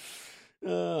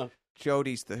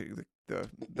 Jody's the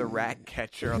rat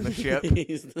catcher on the ship.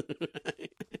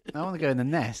 I want to go in the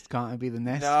nest. Can't I be the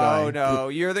nest guy? No,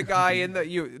 you're the guy in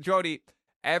the... Jody,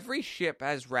 every ship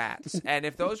has rats, and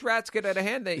if those rats get out of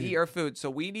hand, they eat our food, so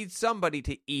we need somebody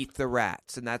to eat the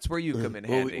rats, and that's where you come in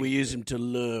handy. We use him to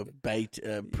lure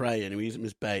prey, and we use him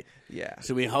as bait. Yeah.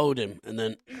 So we hold him, and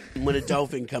then when a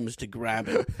dolphin comes to grab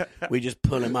him, we just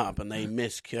pull him up, and they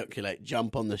miscalculate,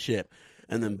 jump on the ship,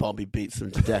 and then Bobby beats them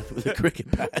to death with a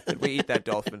cricket bat. We eat that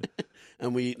dolphin.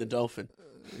 And we eat the dolphin.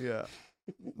 Yeah.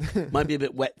 Might be a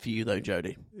bit wet for you, though,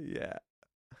 Jody. Yeah.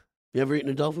 You ever eaten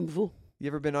a dolphin before? You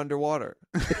ever been underwater?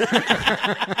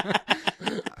 I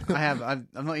have. I'm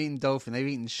not eating dolphin. They've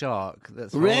eaten shark.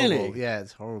 That's horrible. Really? Yeah,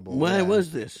 it's horrible. Where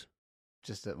was this?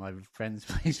 Just at my friend's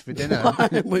place for dinner.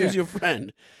 Where's your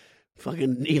friend?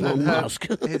 Fucking Elon Musk.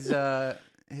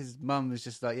 His mum was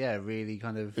just like, really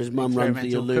kind of... His mum runs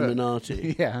the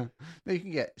Illuminati. Yeah. No, you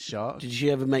can get shark. Did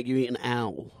she ever make you eat an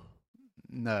owl?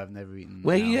 No, I've never eaten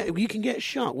Where an owl. you can get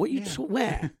shark?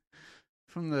 Where?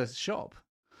 From the shop.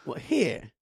 What,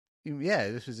 here? Yeah,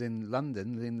 this was in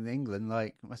London, in England,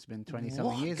 must have been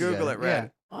 20-something years Google ago. it,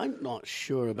 Red. Yeah. I'm not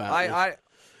sure about this.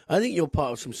 I think you're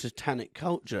part of some satanic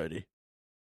cult, Jody.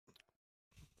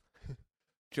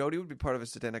 Jody would be part of a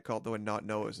satanic cult, though, and not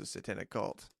know it was a satanic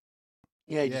cult.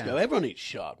 Yeah, you just go, everyone eats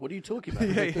shark. What are you talking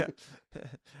about? Yeah.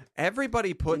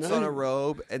 Everybody puts on a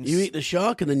robe and... You eat the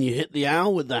shark and then you hit the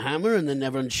owl with the hammer and then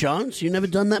everyone chants? You've never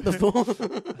done that before?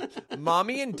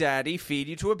 Mommy and Daddy feed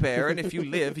you to a bear, and if you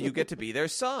live, you get to be their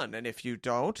son. And if you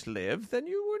don't live, then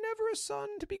you were never a son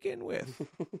to begin with.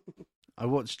 I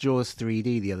watched Jaws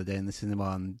 3D the other day in the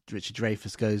cinema, and Richard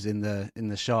Dreyfuss goes in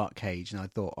the shark cage, and I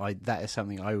thought that is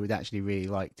something I would actually really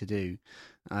like to do.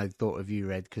 I thought of you,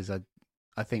 Red, because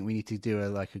I think we need to do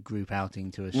a group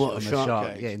outing to a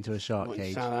shark cage. Yeah, into a shark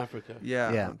cage. South Africa.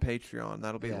 Yeah, on Patreon.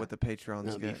 That'll be what the Patreons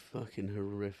That'll get. Be fucking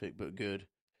horrific, but good.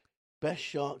 Best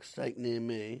shark steak near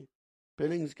me,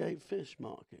 Billingsgate Fish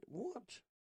Market. What?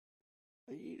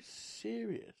 Are you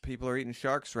serious? People are eating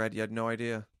sharks, Red. You had no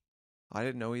idea. I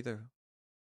didn't know either.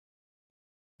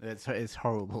 It's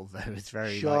horrible though. It's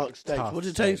very shark steak. What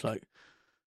does it taste like?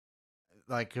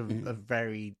 Like a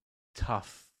very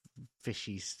tough,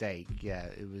 fishy steak. Yeah,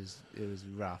 it was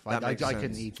rough. I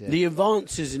couldn't eat it. The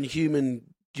advances in human,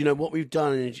 what we've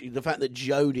done is the fact that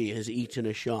Jody has eaten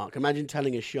a shark. Imagine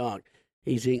telling a shark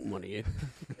he's eaten one of you.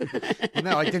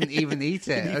 No, I didn't even eat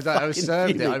it. I was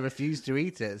served it. I refused to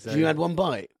eat it. So you had one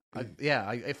bite.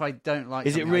 If I don't like,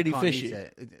 is it really fishy? Eat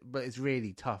it. But it's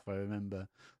really tough. I remember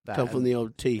that. Tough on the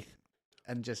old teeth.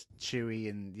 And just chewy,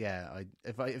 and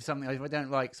if I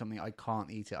don't like something, I can't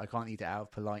eat it. I can't eat it out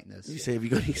of politeness. You say, have you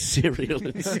got any cereal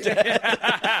instead?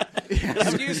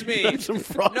 Excuse me. Some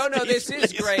Frosties, no, this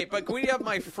is great, but can we have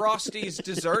my Frosties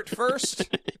dessert first?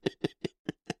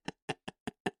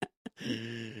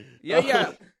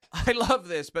 Yeah. I love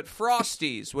this, but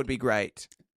Frosties would be great.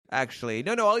 Actually,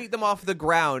 no, I'll eat them off the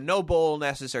ground. No bowl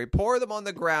necessary. Pour them on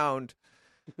the ground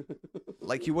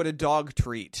like you would a dog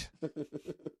treat.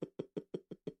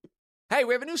 Hey,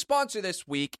 we have a new sponsor this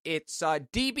week. It's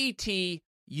DBT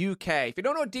UK. If you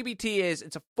don't know what DBT is,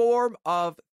 it's a form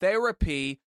of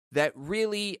therapy that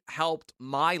really helped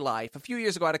my life. A few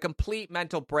years ago, I had a complete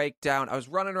mental breakdown. I was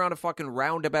running around a fucking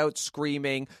roundabout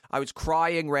screaming. I was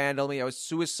crying randomly. I was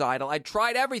suicidal. I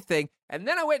tried everything. And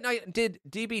then I went and I did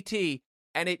DBT,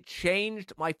 and it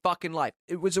changed my fucking life.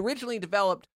 It was originally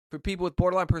developed for people with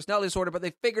borderline personality disorder, but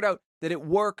they figured out that it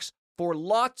works for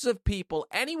lots of people,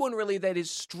 anyone really that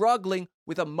is struggling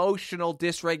with emotional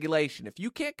dysregulation. If you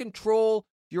can't control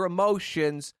your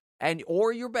emotions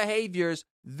or your behaviors,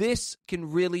 this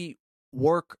can really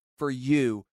work for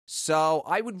you. So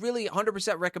I would really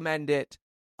 100% recommend it.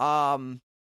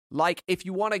 Like, if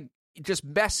you want to just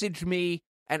message me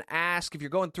and ask, if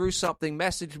you're going through something,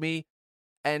 message me,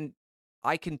 and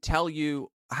I can tell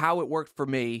you how it worked for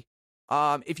me.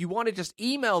 If you want to just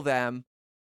email them,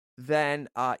 then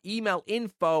email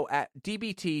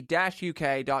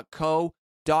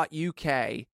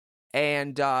info@dbt-uk.co.uk.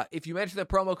 And if you mention the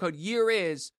promo code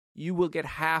YEARIS, you will get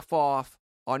half off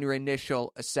on your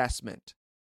initial assessment.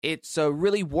 It's a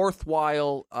really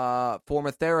worthwhile form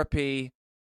of therapy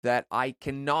that I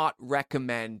cannot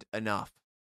recommend enough.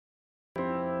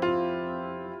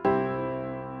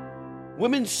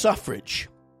 Women's suffrage.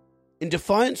 In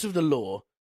defiance of the law,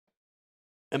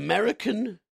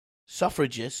 American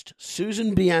suffragist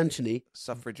Susan B. Anthony...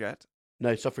 Suffragette?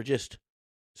 No, suffragist.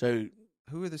 So...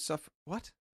 Who are the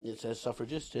What? It says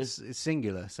suffragist. It's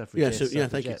singular. Yeah,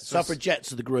 Suffragist. thank you.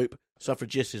 Suffragettes are the group.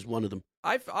 Suffragist is one of them.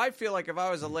 I feel like if I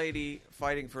was a lady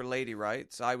fighting for lady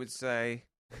rights, I would say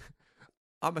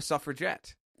I'm a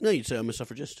suffragette. No, you'd say I'm a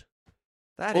suffragist.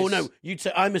 Oh, no, you'd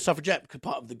say I'm a suffragette because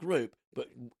part of the group, but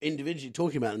individually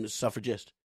talking about them as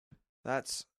suffragist. I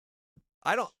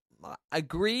don't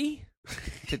agree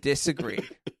to disagree.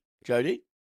 Jody?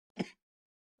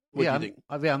 What do you think?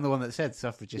 I'm the one that said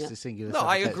suffragist is singular. No,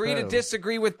 I agree to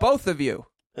disagree with both of you.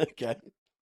 Okay.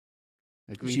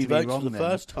 Agree She to be votes wrong, for the then.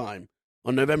 first time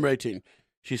on November 18.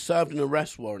 She served an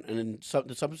arrest warrant and in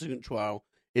the subsequent trial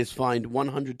is fined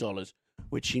 $100,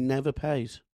 which she never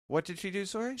pays. What did she do,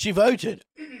 sorry? She voted.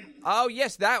 Oh,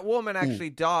 yes, that woman actually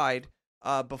died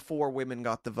before women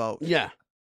got the vote. Yeah.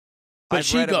 But I've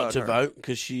she read got about to her. vote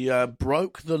because she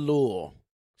broke the law.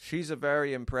 She's a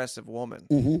very impressive woman.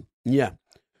 Mm-hmm. Yeah.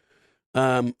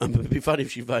 It'd be funny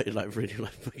if she voted like really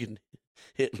like fucking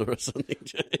Hitler or something.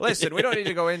 Listen, we don't need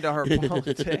to go into her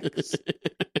politics.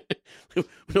 We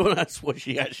don't ask what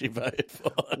she actually voted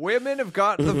for. Women have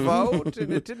got the vote,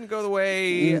 and it didn't go the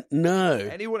way No.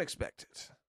 anyone expected.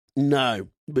 No.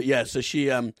 But yeah, so she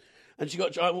and she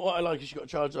got what I like is she got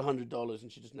charged $100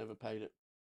 and she just never paid it.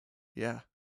 Yeah.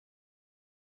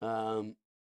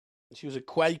 She was a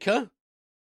Quaker,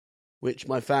 which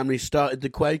my family started the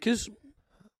Quakers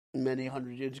many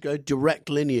hundred years ago. Direct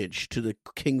lineage to the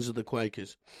kings of the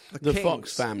Quakers. The Kings.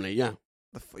 Fox family, yeah.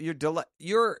 Your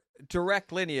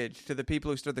direct lineage to the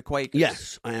people who started the Quakers.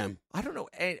 Yes, I am. I don't know.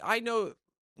 I know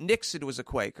Nixon was a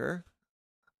Quaker.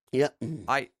 Yeah.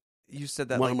 You said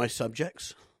that One of my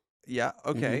subjects. Yeah.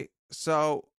 Okay.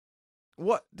 So,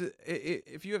 what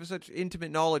if you have such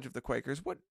intimate knowledge of the Quakers?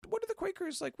 What are the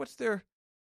Quakers like? What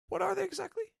are they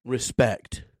exactly?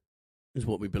 Respect is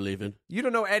what we believe in. You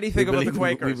don't know anything about the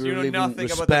Quakers. You know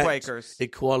nothing about the Quakers.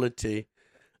 Equality,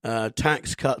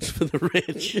 tax cuts for the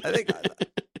rich. I think.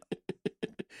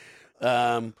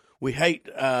 We hate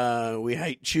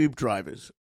tube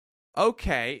drivers.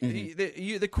 Okay,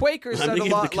 the Quakers I'm sound a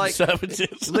thinking of lot the like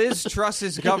Conservatives. Liz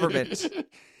Truss's government.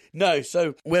 No,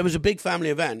 so there was a big family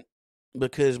event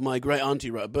because my great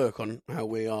auntie wrote a book on how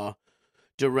we are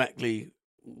directly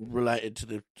related to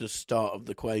the start of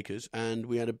the Quakers, and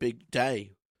we had a big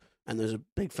day, and there's a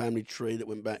big family tree that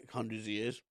went back hundreds of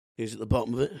years. Who's at the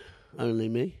bottom of it? Only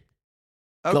me.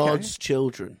 Okay. God's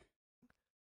children.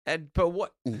 But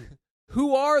what?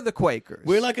 Who are the Quakers?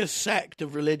 We're like a sect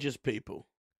of religious people.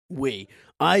 It's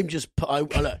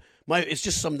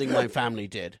just something my family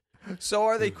did. So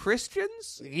are they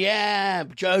Christians? Yeah,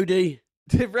 Jody.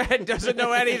 Red doesn't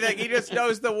know anything. He just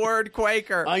knows the word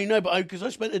Quaker. I know, but because I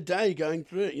spent a day going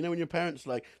through it. You know, when your parents are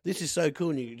like, this is so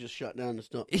cool, and you can just shut down and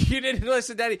stop. You didn't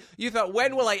listen to any. You thought,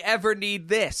 when will I ever need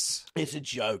this? It's a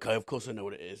joke. Of course I know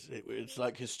what it is. It's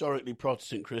like historically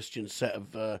Protestant Christian set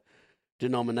of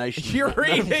denominations. You're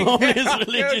reading it.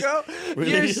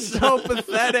 You're so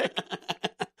pathetic.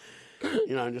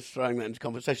 You know, I'm just throwing that into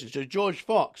conversation. So George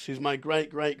Fox, who's my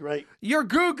great. You're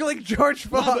Googling George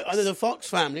Fox. No, but the Fox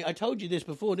family. I told you this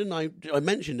before, didn't I? I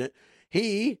mentioned it.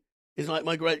 He is like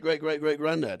my great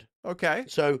granddad. Okay.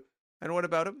 So, and what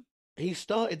about him? He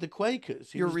started the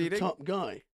Quakers. He was reading? the top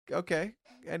guy. Okay.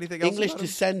 Anything else? English about him?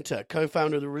 dissenter,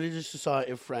 co-founder of the Religious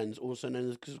Society of Friends, also known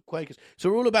as Quakers.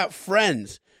 So we're all about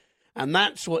friends. And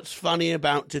that's what's funny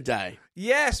about today.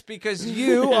 Yes, because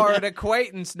you are an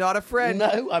acquaintance, not a friend.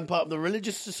 No, I'm part of the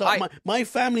Religious Society. My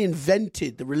family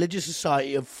invented the Religious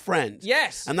Society of Friends.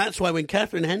 Yes. And that's why when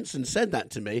Catherine Henson said that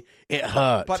to me, it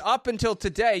hurt. But up until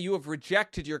today, you have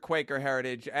rejected your Quaker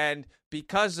heritage. And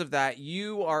because of that,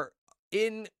 you are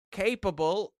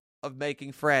incapable of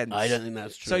making friends. I don't think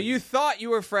that's true. So you thought you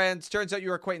were friends. Turns out you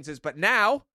were acquaintances. But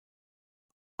now,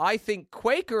 I think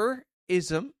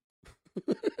Quakerism,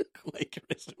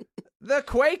 the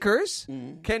Quakers,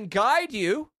 can guide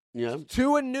you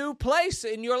to a new place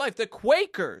in your life. The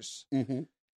Quakers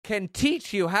can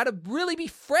teach you how to really be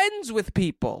friends with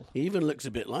people. He even looks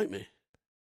a bit like me.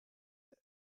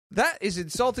 That is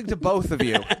insulting to both of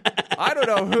you. I don't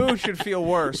know who should feel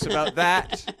worse about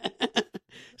that.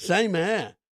 Same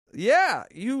hair. Yeah,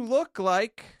 you look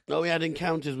like... Oh, we had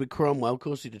encounters with Cromwell. Of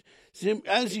course he did. See,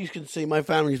 as you can see, my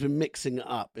family's been mixing it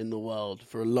up in the world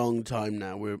for a long time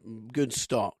now. We're good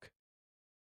stock.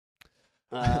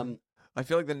 I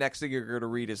feel like the next thing you're going to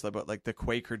read is about like the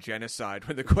Quaker genocide,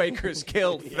 when the Quakers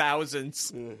killed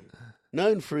thousands.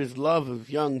 Known for his love of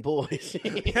young boys.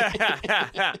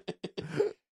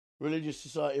 Religious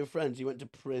Society of Friends. He went to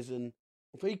prison.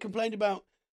 He complained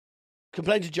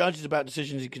to judges about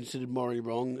decisions he considered morally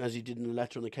wrong, as he did in a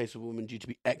letter on the case of a woman due to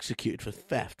be executed for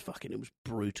theft. Fucking, it was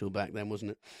brutal back then,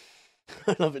 wasn't it?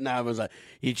 I love it now. Everyone's like,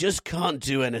 you just can't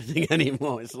do anything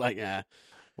anymore. It's like,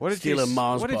 what did steal a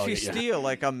Mars What did bar, she steal?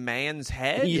 Like a man's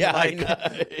head? Yeah, like...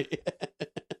 I know.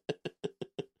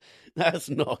 That's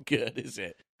not good, is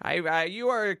it? You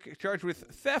are charged with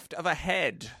theft of a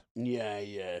head. Yeah.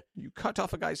 You cut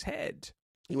off a guy's head.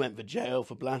 He went for jail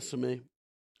for blasphemy.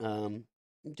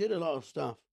 Did a lot of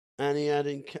stuff. And he had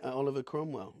Oliver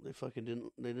Cromwell. They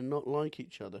did not like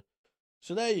each other.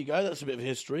 So there you go. That's a bit of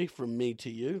history from me to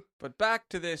you. But back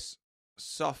to this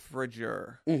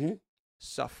suffrager. Mm-hmm.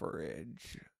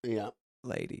 Suffrage. Yeah.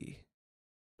 Lady.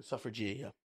 Suffragee, yeah.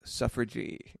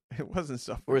 Suffragee. It wasn't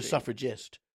suffragee. Or a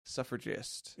suffragist.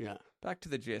 Suffragist. Yeah. Back to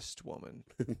the gist, woman.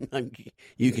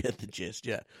 You get the gist,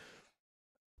 yeah.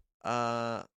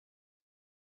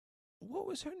 What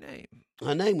was her name?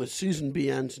 Her name was Susan B.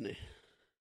 Anthony.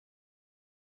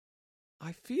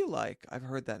 I feel like I've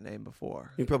heard that name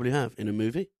before. You probably have, in a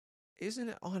movie. Isn't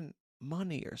it on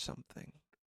Money or something?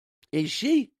 Is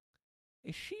she?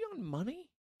 Is she on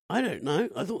Money? I don't know.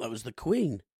 I thought that was the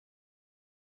Queen.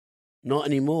 Not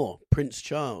anymore. Prince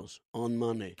Charles on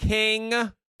Money. King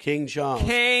Charles.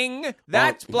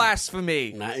 That's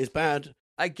blasphemy. That is bad.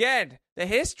 Again, the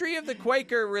history of the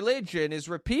Quaker religion is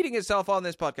repeating itself on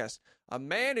this podcast. A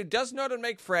man who doesn't know how to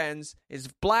make friends is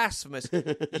blasphemous.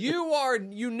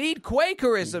 You need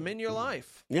Quakerism in your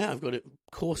life. Yeah, I've got it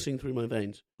coursing through my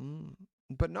veins.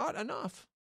 But not enough.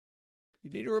 You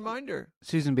need a reminder.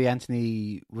 Susan B.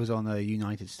 Anthony was on a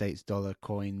United States dollar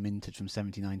coin minted from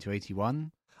 79 to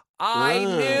 81. I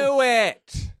knew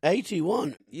it.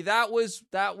 81. That was,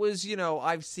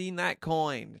 I've seen that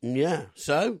coin. Yeah.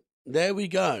 So, there we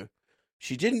go.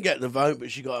 She didn't get the vote,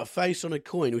 but she got a face on a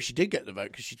coin. Well, she did get the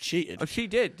vote because she cheated. Oh, she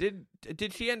did.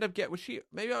 Did she end up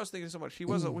maybe I was thinking so much.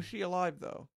 Was she alive,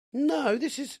 though? No,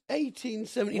 this is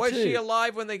 1872. Was she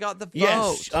alive when they got the vote?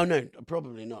 Yes. Oh, no,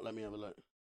 probably not. Let me have a look.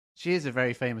 She is a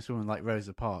very famous woman like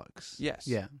Rosa Parks. Yes.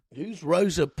 Yeah. Who's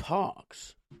Rosa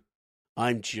Parks?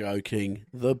 I'm joking.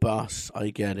 The bus. I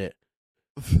get it.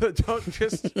 Don't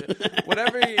just...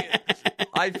 whatever you...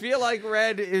 I feel like,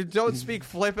 Red, don't speak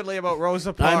flippantly about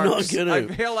Rosa Parks. I'm not going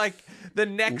to. I feel like the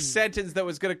next sentence that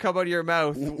was going to come out of your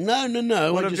mouth...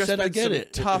 No. Would I have just said I get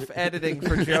it. Tough editing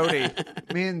for Jody.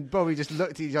 Me and Bobby just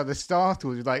looked at each other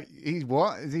startled. Like, he's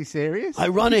what? Is he serious? I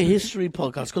run a history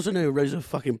podcast because I know who Rosa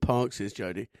fucking Parks is,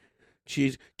 Jody.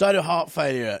 She's died of heart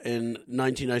failure in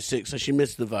 1906, so she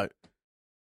missed the vote.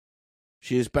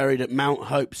 She is buried at Mount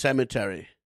Hope Cemetery.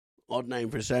 Odd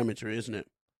name for a cemetery, isn't it?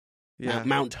 Yeah.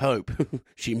 Mount Hope.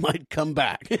 She might come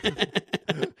back.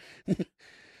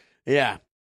 Yeah.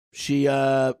 She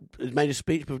made a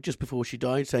speech just before she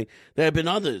died saying, "There have been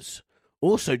others,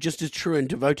 also just as true and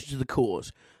devoted to the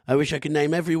cause. I wish I could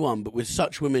name every one, but with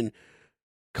such women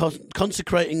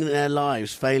consecrating their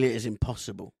lives, failure is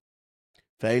impossible."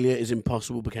 Failure is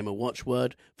impossible became a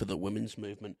watchword for the women's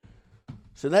movement.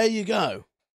 So there you go.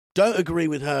 Don't agree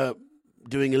with her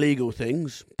doing illegal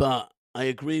things, but I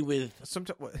agree with...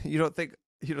 Sometimes you don't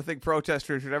think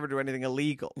protesters should ever do anything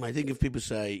illegal? I think if people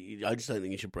say, I just don't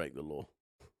think you should break the law.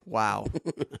 Wow.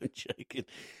 I'm joking.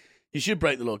 You should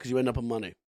break the law because you end up on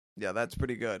money. Yeah, that's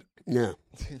pretty good. Yeah.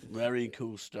 Very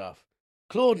cool stuff.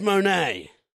 Claude Monet.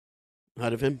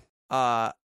 Heard of him?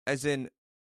 As in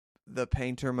the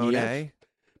painter Monet? Yes.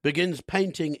 Begins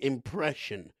painting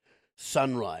Impression,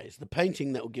 Sunrise, the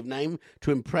painting that will give name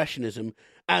to Impressionism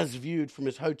as viewed from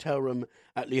his hotel room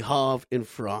at Le Havre in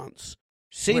France.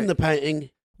 Seen the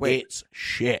painting? It's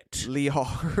shit. Le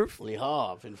Havre? Le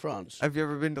Havre in France. Have you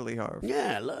ever been to Le Havre?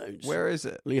 Yeah, loads. Where is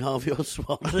it? Le Havre, you're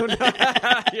swat.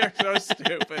 You're so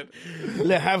stupid.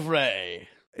 Le Havre.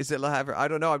 Is it Le Havre? I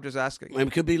don't know. I'm just asking.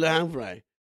 It could be Le Havre.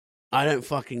 I don't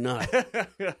fucking know.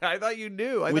 I thought you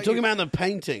knew. We're talking about the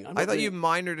painting. I thought you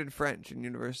minored in French in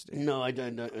university. No, I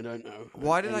don't know.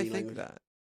 Why did I think that?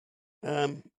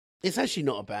 It's actually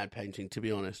not a bad painting, to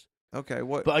be honest. Okay,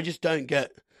 what? But I just don't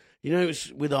get. You know,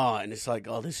 it's with art, and it's like,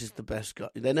 oh, this is the best guy.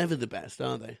 They're never the best,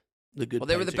 are they? The good. Well,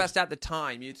 they were the paintings. best at the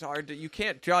time. It's hard to. You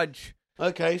can't judge.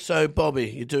 Okay, so Bobby,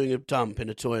 you're doing a dump in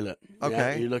a toilet. Okay.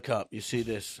 Yeah, you look up, you see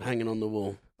this hanging on the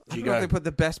wall. I don't know if they put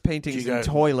the best paintings in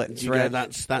toilets. You go,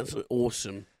 that's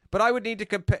awesome. But I would need to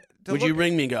compare. Would you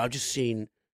ring me and go, I've just seen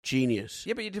Genius?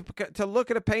 Yeah, but to look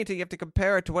at a painting, you have to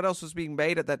compare it to what else was being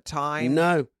made at that time.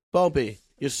 No, Bobby,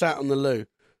 you're sat on the loo.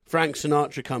 Frank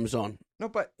Sinatra comes on. No,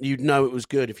 but you'd know it was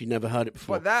good if you'd never heard it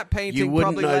before. But that painting you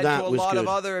wouldn't probably know led that to a was lot good. of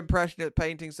other impressionist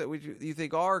paintings that you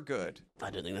think are good. I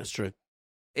don't think that's true.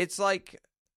 It's like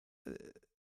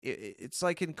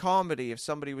in comedy, if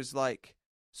somebody was like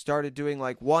started doing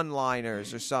like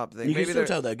one-liners or something. You maybe can still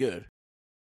tell they're good.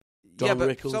 Don but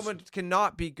Rickles. someone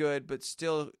cannot be good but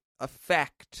still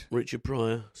affect. Richard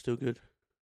Pryor, still good.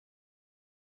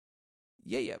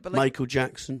 Yeah, but Michael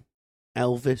Jackson,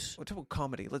 Elvis. We're talking about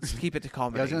comedy. Let's keep it to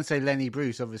comedy. I was going to say Lenny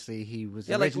Bruce. Obviously, he was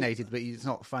originated, but he's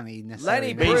not funny necessarily.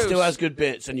 Lenny But he Bruce still has good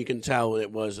bits, and you can tell it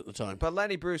was at the time. But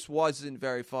Lenny Bruce wasn't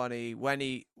very funny when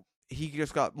he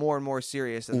just got more and more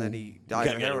serious, and then he died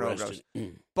of heroin overdose.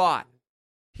 But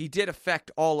he did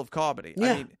affect all of comedy.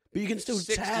 Yeah, I mean, but you can still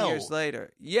 60 tell. years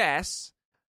later. Yes.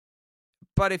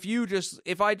 But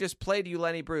if I just played you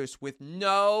Lenny Bruce with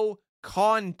no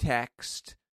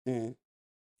context,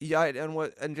 yeah,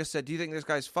 and just said, "Do you think this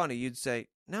guy's funny?" You'd say,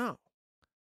 "No."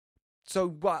 So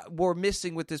what we're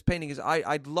missing with this painting is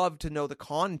I'd love to know the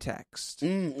context. Okay, do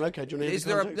you want to hear Is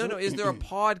there a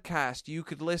podcast you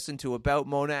could listen to about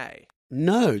Monet?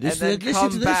 No, listen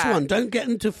to this one. Don't get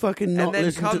into fucking not and then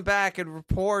listen come to... back and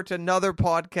report another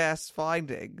podcast's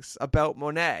findings about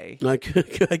Monet. I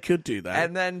could do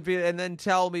that. And then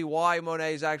tell me why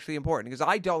Monet is actually important, because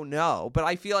I don't know, but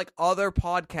I feel like other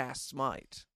podcasts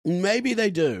might. Maybe they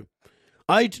do.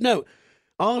 I don't know.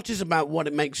 Art is about what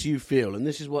it makes you feel, and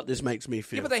this is what this makes me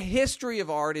feel. Yeah, but the history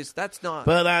of art that's not.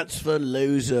 But that's for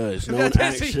losers. Not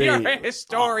actually. You're a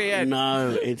historian.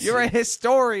 No, You're a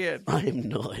historian. I am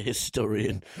not a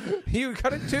historian. You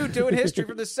got a 2 in history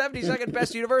from the 72nd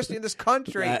best university in this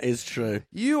country. That is true.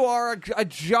 You are a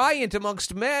giant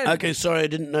amongst men. Okay, sorry, I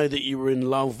didn't know that you were in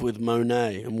love with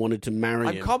Monet and wanted to marry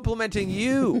him. I'm complimenting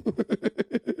you.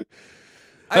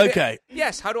 Okay.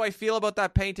 Yes, how do I feel about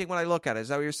that painting when I look at it? Is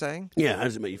that what you're saying? Yeah, how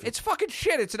does it make you feel? It's fucking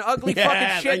shit. It's an ugly Yeah,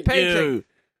 fucking shit thank painting. you.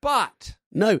 But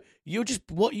No,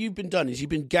 what you've been done is you've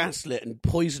been gaslit and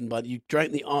poisoned you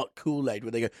drank the art Kool-Aid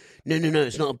where they go, no,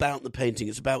 it's not about the painting,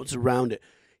 it's about what's around it.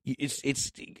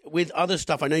 It's with other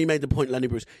stuff. I know you made the point, Lenny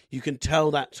Bruce. You can tell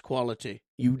that's quality.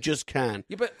 You just can.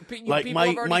 Yeah, but like people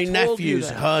have already my told you nephews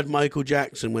that. heard Michael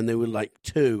Jackson when they were like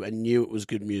 2 and knew it was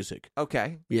good music.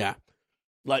 Okay. Yeah.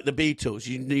 Like the Beatles,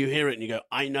 you hear it and you go,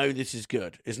 I know this is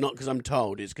good. It's not because I'm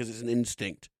told, it's because it's an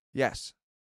instinct. Yes.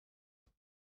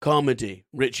 Comedy,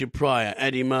 Richard Pryor,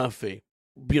 Eddie Murphy,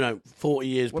 40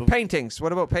 years What paintings?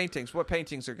 What about paintings? What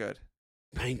paintings are good?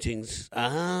 Paintings.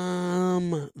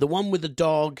 The one with the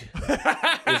dog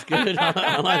is good.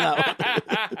 I like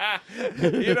that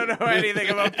one. You don't know anything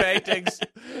about paintings.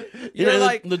 You You're know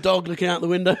like the dog looking out the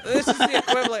window? This is the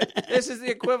equivalent. This is the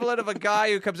equivalent of a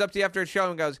guy who comes up to you after a show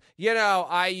and goes,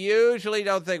 I usually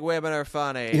don't think women are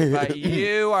funny, but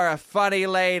you are a funny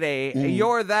lady.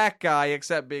 You're that guy,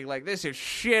 except being like, this is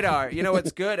shit art. You know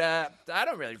what's good? I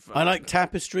don't really. I like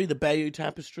tapestry, the Bayeux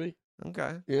tapestry.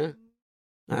 Okay. Yeah.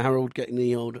 Harold getting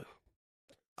the old.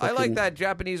 I like that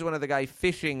Japanese one of the guy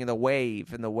fishing in the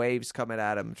wave, and the waves coming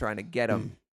at him, trying to get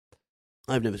him.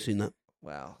 I've never seen that.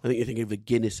 Well, I think you're thinking of a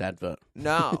Guinness advert.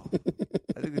 no.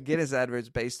 I think the Guinness advert's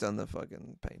based on the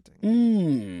fucking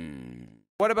painting.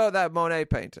 What about that Monet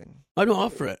painting? I'm not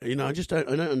up for it. I just don't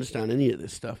understand any of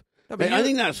this stuff. No, but I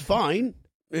think that's fine.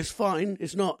 It's fine.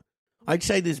 It's not. I'd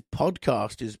say this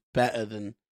podcast is better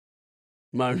than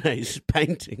Monet's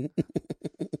painting.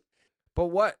 But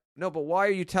what? No, but why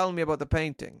are you telling me about the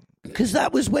painting? Because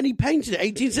that was when he painted it.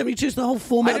 1872 is the whole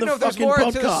format I didn't know of if the there's fucking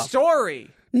more podcast. to the story.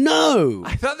 No.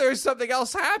 I thought there was something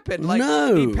else happened. Like,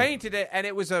 No. he painted it, and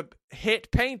it was a hit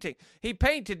painting. He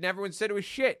painted, and everyone said it was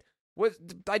shit.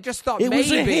 I just thought It maybe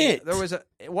was a hit. there was a.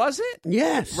 Was it?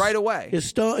 Yes. Right away. It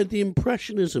started the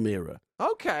Impressionism era.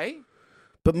 Okay.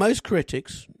 But most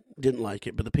critics didn't like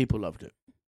it, but the people loved it.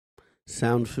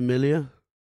 Sound familiar?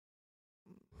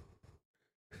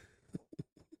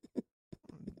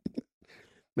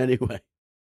 Anyway.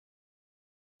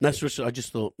 I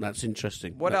just thought that's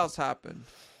interesting. What else happened?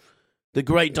 The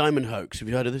Great Diamond Hoax. Have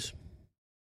you heard of this?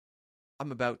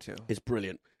 I'm about to. It's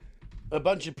brilliant. A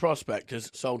bunch of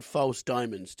prospectors sold false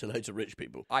diamonds to loads of rich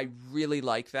people. I really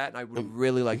like that, and I would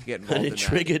really like to get involved And in it that.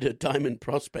 triggered a diamond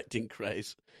prospecting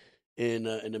craze in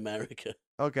America,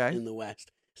 Okay. in the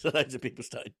West. So loads of people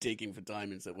started digging for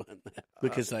diamonds that weren't there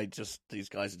because these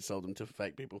guys had sold them to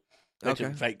fake people. They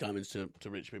took fake diamonds to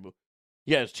rich people.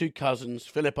 Yeah, it's two cousins,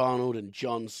 Philip Arnold and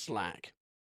John Slack.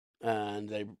 And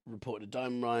they reported a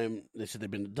diamond mine. They said they'd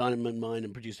been to a diamond mine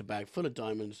and produced a bag full of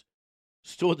diamonds,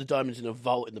 stored the diamonds in a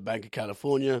vault in the Bank of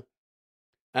California,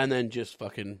 and then just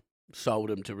fucking sold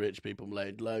them to rich people,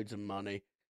 made loads of money.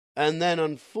 And then,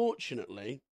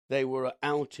 unfortunately, they were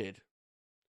outed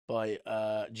by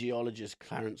geologist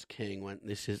Clarence King. Went,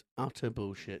 this is utter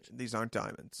bullshit. These aren't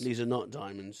diamonds. These are not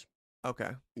diamonds.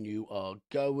 Okay. You are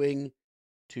going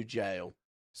to jail.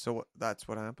 So that's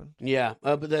what happened? Yeah,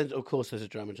 but then, of course, there's a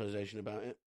dramatization about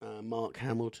it. Mark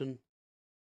Hamilton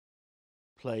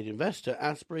played investor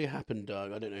Asbury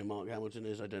Happendog. I don't know who Mark Hamilton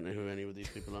is. I don't know who any of these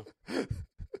people are.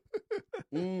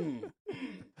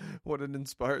 What an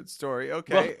inspired story.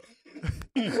 Okay.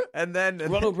 And then...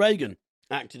 Ronald Reagan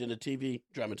acted in a TV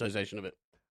dramatization of it.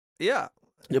 Yeah.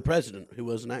 The president, who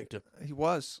was an actor. He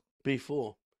was.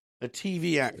 Before. A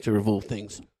TV actor, of all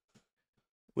things.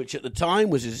 Which at the time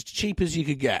was as cheap as you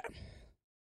could get.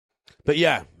 But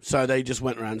yeah, so they just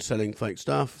went around selling fake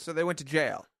stuff. So they went to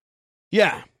jail.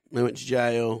 Yeah, they went to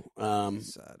jail.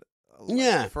 Sad.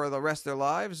 Yeah. For the rest of their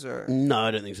lives, or No,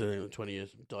 I don't think so. I think 20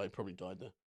 years. Probably died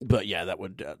there. But yeah,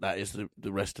 that is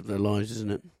the rest of their lives,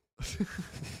 isn't it?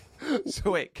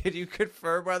 So wait, can you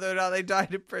confirm whether or not they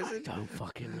died in I prison? don't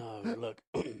fucking know. Look,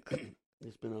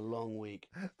 it's been a long week.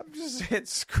 I'm just saying,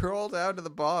 scroll down to the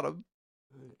bottom.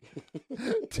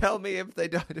 Tell me if they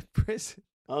died in prison.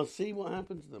 I'll see what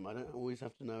happens to them. I don't always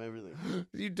have to know everything.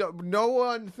 You don't. No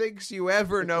one thinks you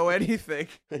ever know anything,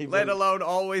 let alone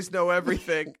always know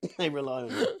everything. They rely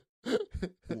on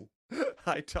it.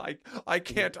 I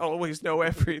can't always know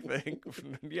everything.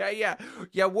 Yeah.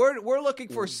 We're looking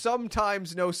for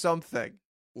sometimes know something.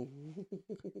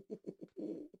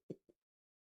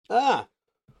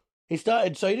 He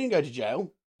started. So he didn't go to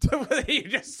jail. You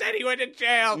just said he went to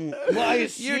jail. Well, I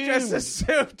assumed. You just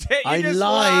assumed it. I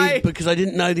lied because I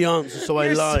didn't know the answer, so I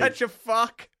You're lied. such a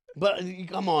fuck. But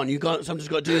come on, sometimes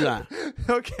got to do that.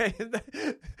 Okay,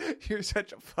 you're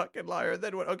such a fucking liar.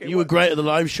 Then what? Okay, You were great at the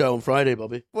live show on Friday,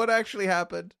 Bobby. What actually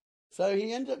happened? So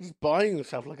he ended up just buying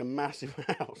himself like a massive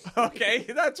house. Okay,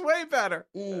 that's way better.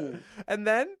 And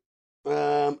then?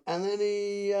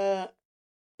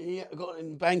 He got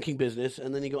in banking business,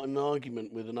 and then he got in an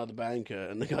argument with another banker,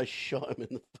 and the guy shot him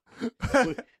in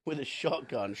the with a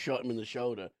shotgun, shot him in the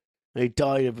shoulder, and he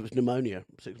died of pneumonia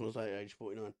 6 months later, age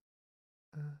 49.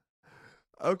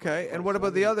 Okay, and what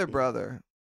about the other brother?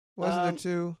 Wasn't there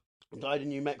two? Died in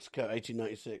New Mexico,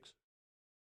 1896.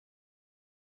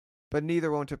 But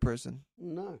neither went to prison.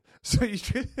 No. So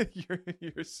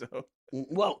you're so...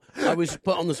 Well, I was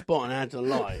put on the spot and I had to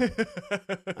lie.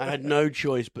 I had no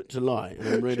choice but to lie, and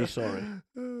I'm really sorry.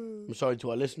 I'm sorry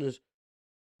to our listeners.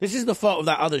 This is the fault of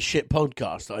that other shit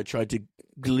podcast that I tried to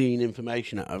glean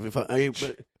information out of. I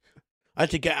had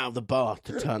to get out of the bath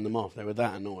to turn them off. They were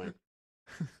that annoying.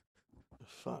 For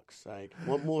fuck's sake.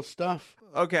 Want more stuff?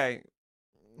 Okay.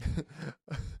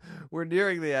 We're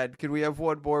nearing the end. Can we have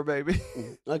one more, baby?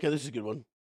 Okay, this is a good one.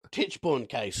 Titchborne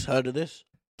case. Heard of this?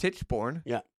 Titchborne?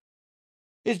 Yeah.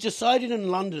 It's decided in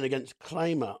London against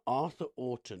claimer Arthur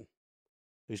Orton,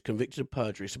 who's convicted of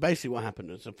perjury. So basically what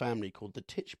happened was a family called the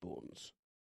Titchbornes.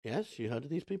 Yes, you heard of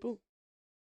these people?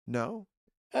 No.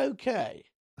 Okay.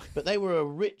 But they were a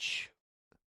rich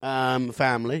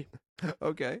family.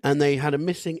 Okay. And they had a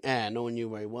missing heir. No one knew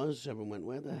where he was. Everyone went,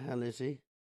 where the hell is he?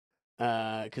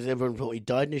 Because everyone thought he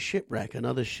died in a shipwreck,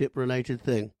 another ship-related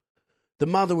thing. The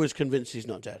mother was convinced he's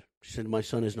not dead. She said, my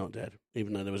son is not dead,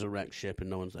 even though there was a wrecked ship and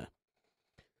no one's there.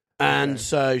 And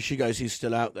so she goes, he's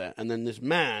still out there. And then this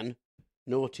man,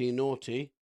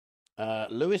 naughty,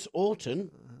 Lewis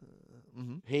Orton,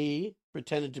 he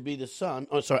pretended to be the son.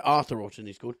 Oh, sorry, Arthur Orton,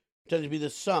 he's called. Pretended to be the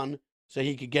son so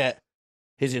he could get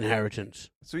his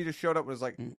inheritance. So he just showed up and was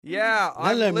like, yeah,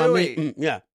 I'm Hello, Louis. mummy.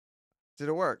 Yeah. Did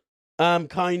it work?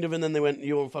 Kind of, and then they went,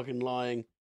 you're fucking lying.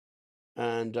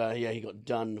 And, he got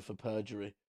done for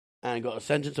perjury. And got a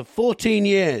sentence of 14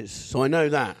 years, so I know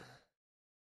that.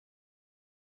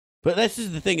 But this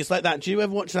is the thing, it's like that. Do you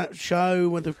ever watch that show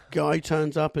where the guy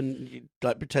turns up and,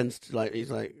 pretends to,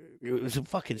 he's like, it was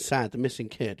fucking sad, the missing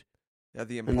kid. Yeah,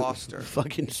 the And imposter. the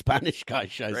fucking Spanish guy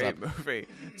shows Great up. movie.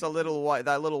 It's a little white.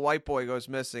 That little white boy goes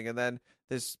missing, and then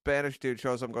this Spanish dude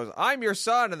shows up and goes, "I'm your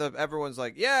son," and everyone's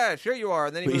like, "Yeah, sure you are."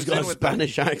 And then he But he's moves got in a with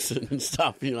Spanish accent and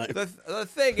stuff. You're like, the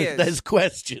thing is, there's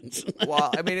questions.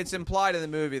 well, I mean, it's implied in the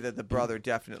movie that the brother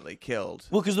definitely killed.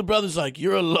 Well, because the brother's like,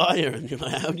 "You're a liar," and you're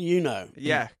like, "How do you know?"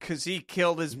 Yeah, because he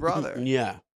killed his brother.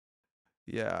 Yeah.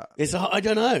 Yeah. I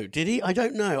don't know. Did he? I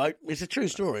don't know. It's a true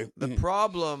story. The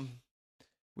problem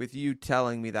with you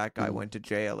telling me that guy went to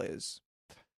jail is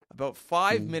about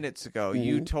 5 minutes ago,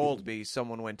 you told me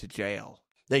someone went to jail.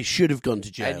 They should have gone to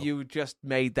jail. And you just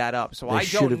made that up. So They I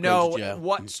should don't have gone to know jail.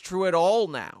 what's true at all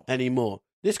now. Anymore.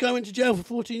 This guy went to jail for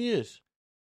 14 years.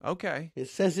 Okay. It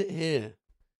says it here.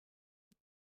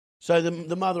 So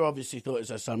the mother obviously thought it was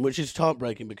her son, which is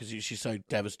heartbreaking because she's so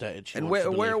devastated. She And wants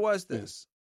to where believe. was this?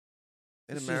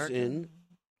 In This America? is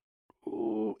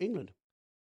in England.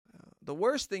 The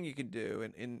worst thing you can do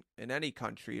in any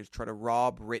country is try to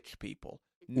rob rich people.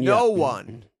 Yeah.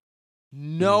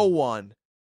 No one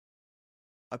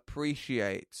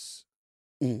appreciates,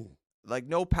 like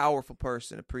no powerful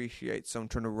person appreciates someone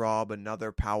trying to rob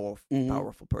another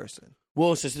powerful person.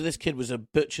 Well, so this kid was a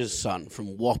butcher's son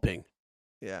from Wapping.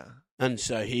 Yeah. And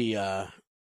so he, the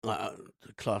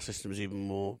class system was even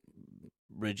more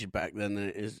rigid back then than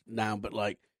it is now, but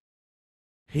like,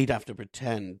 he'd have to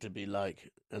pretend to be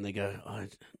like, and they go,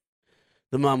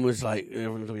 the mum was like,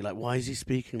 everyone would be like, why is he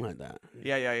speaking like that?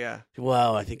 Yeah.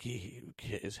 Well, I think he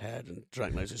hit his head and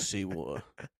drank loads of seawater.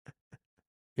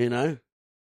 You know?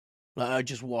 Like, I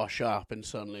just wash up and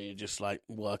suddenly you're just like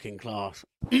working class.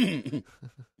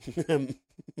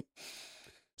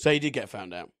 So he did get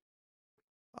found out.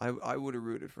 I would have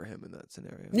rooted for him in that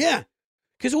scenario. Yeah.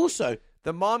 Because also,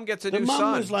 The mom gets a the new mum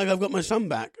son. was like, I've got my son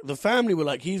back. The family were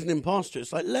like, he's an imposter.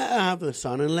 It's like, let her have the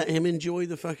son and let him enjoy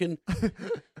the fucking...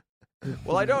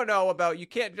 Well, I don't know about, you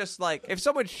can't just like, if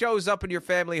someone shows up in your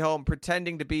family home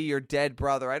pretending to be your dead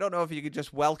brother, I don't know if you could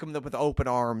just welcome them with open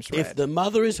arms, Red. If the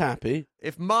mother is happy...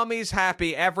 If mommy's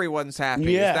happy, everyone's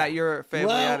happy. Yeah. Is that your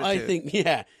family attitude? I think,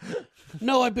 yeah.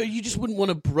 No, but you just wouldn't want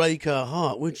to break her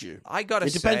heart, would you? I gotta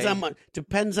It depends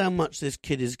say, how much this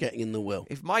kid is getting in the will.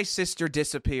 if my sister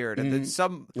disappeared and then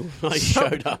I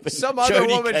showed up. and some other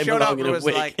Jody woman came showed up along in and a was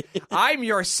wig. like, I'm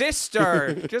your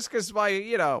sister, just because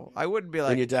I wouldn't be like,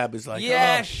 and your dad was like,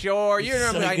 yeah, oh, sure, you're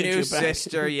so my good new you're back.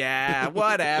 sister, yeah,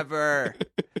 whatever.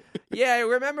 Yeah,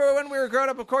 remember when we were growing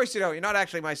up? Of course you don't. You're not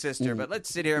actually my sister, but let's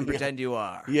sit here and pretend you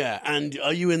are. yeah, and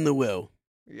are you in the will?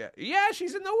 Yeah,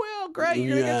 she's in the will. Great, you're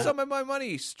gonna Yeah. get some of my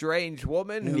money, strange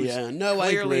woman who's Yeah, no, I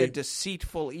clearly a agree.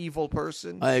 deceitful, evil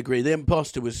person. I agree. The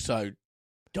imposter was so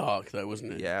dark, though,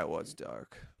 wasn't it? Yeah, it was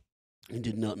dark. You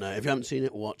did not know. If you haven't seen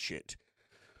it, watch it.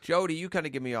 Jody, you kind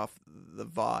of give me off the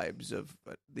vibes of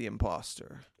the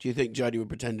imposter. Do you think Jodie would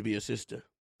pretend to be your sister?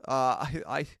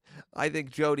 I think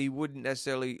Jody wouldn't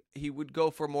necessarily. He would go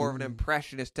for more of an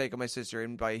impressionist take on my sister,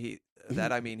 and by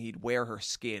that I mean he'd wear her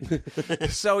skin.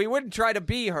 So he wouldn't try to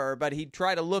be her, but he'd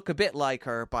try to look a bit like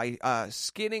her by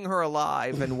skinning her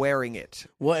alive and wearing it,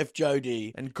 What if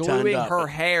Jodie and turned gluing up her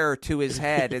hair to his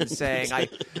head and saying,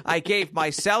 "I gave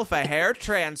myself a hair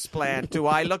transplant. Do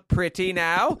I look pretty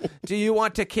now? Do you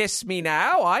want to kiss me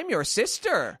now? I'm your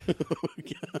sister."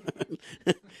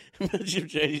 Imagine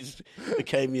if Jodie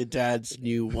became your dad's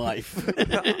new wife.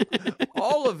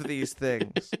 All of these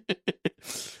things.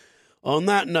 On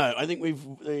that note, I think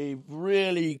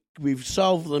we've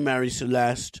solved the Mary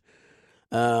Celeste,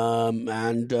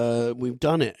 and we've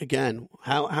done it again.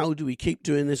 How do we keep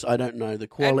doing this? I don't know. The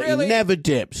quality really, never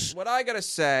dips. What I gotta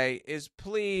say is,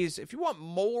 please, if you want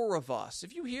more of us,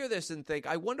 if you hear this and think,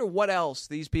 I wonder what else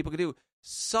these people could do,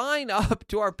 sign up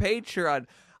to our Patreon.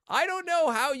 I don't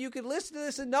know how you can listen to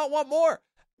this and not want more.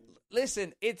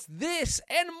 Listen, it's this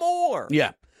and more.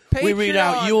 Yeah. Patreon. We read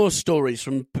out your stories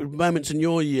from moments in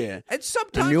your year And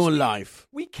sometimes and your life.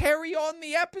 we carry on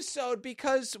the episode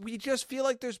because we just feel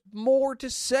like there's more to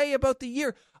say about the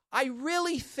year. I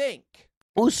really think.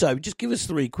 Also, just give us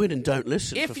 £3 and don't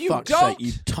listen. If for you fuck's don't- sake,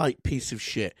 you tight piece of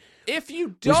shit. If you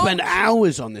We don't spend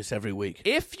hours on this every week.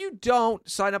 If you don't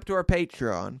sign up to our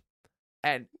Patreon,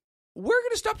 and we're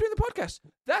going to stop doing the podcast.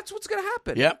 That's what's going to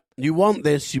happen. Yep. You want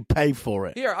this, you pay for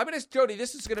it. Here, I'm going to, Jody,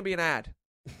 this is going to be an ad.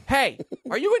 Hey,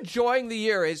 are you enjoying the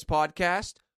Year Is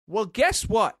podcast? Well, guess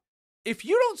what? If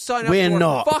you don't sign up We're to our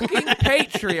not. fucking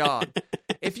Patreon,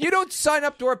 if you don't sign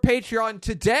up to our Patreon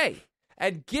today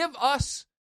and give us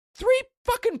 £3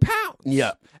 fucking pounds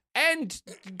Yeah. and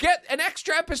get an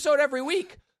extra episode every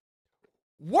week,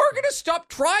 we're going to stop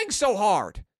trying so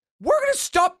hard. We're going to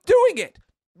stop doing it.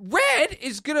 Red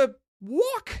is going to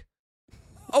walk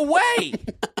away.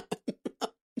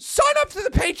 Sign up to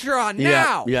the Patreon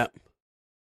now. Yeah.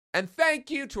 And thank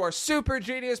you to our super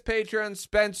genius patrons,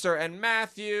 Spencer and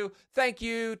Matthew. Thank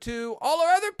you to all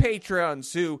our other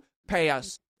patrons who pay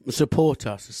us. Support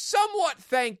us. Somewhat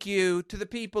thank you to the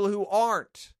people who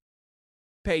aren't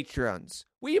patrons.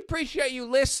 We appreciate you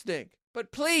listening,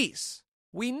 but please,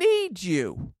 we need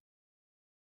you.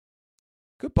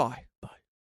 Goodbye. Bye.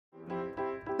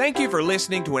 Thank you for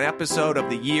listening to an episode of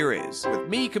The Year Is with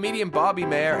me, comedian Bobby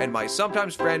Mayer, and my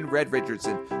sometimes friend Red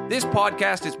Richardson. This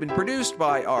podcast has been produced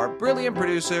by our brilliant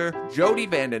producer, Jody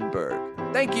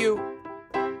Vandenberg. Thank you.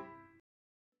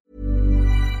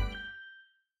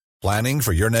 Planning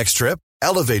for your next trip?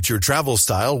 Elevate your travel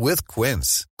style with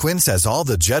Quince. Quince has all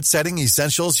the jet-setting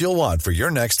essentials you'll want for your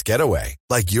next getaway,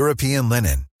 like European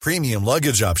linen, premium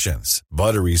luggage options,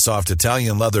 buttery soft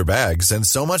Italian leather bags, and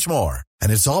so much more.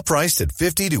 And it's all priced at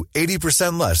 50 to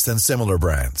 80% less than similar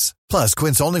brands. Plus,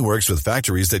 Quince only works with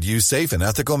factories that use safe and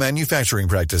ethical manufacturing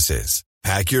practices.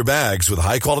 Pack your bags with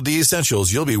high-quality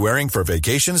essentials you'll be wearing for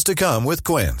vacations to come with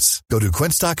Quince. Go to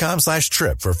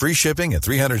quince.com/trip for free shipping and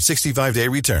 365-day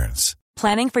returns.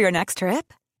 Planning for your next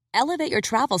trip? Elevate your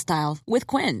travel style with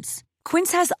Quince.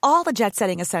 Quince has all the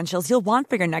jet-setting essentials you'll want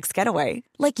for your next getaway,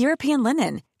 like European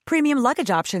linen, premium luggage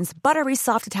options, buttery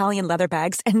soft Italian leather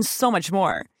bags, and so much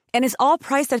more. And is all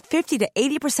priced at 50 to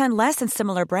 80% less than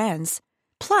similar brands.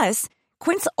 Plus,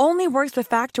 Quince only works with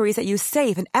factories that use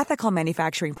safe and ethical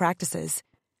manufacturing practices.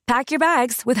 Pack your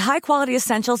bags with high-quality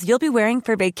essentials you'll be wearing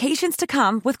for vacations to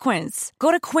come with Quince.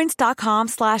 Go to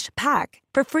quince.com/pack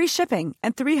for free shipping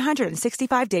and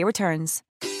 365-day returns.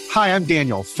 Hi, I'm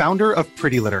Daniel, founder of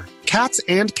Pretty Litter. Cats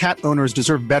and cat owners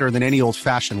deserve better than any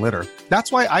old-fashioned litter.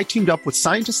 That's why I teamed up with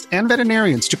scientists and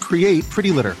veterinarians to create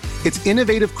Pretty Litter. Its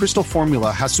innovative crystal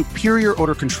formula has superior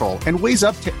odor control and weighs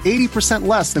up to 80%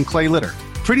 less than clay litter.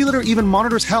 Pretty Litter even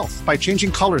monitors health by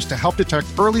changing colors to help detect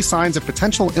early signs of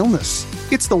potential illness.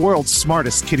 It's the world's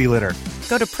smartest kitty litter.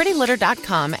 Go to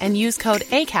prettylitter.com and use code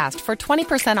ACAST for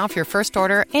 20% off your first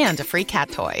order and a free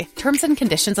cat toy. Terms and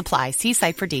conditions apply. See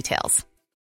site for details.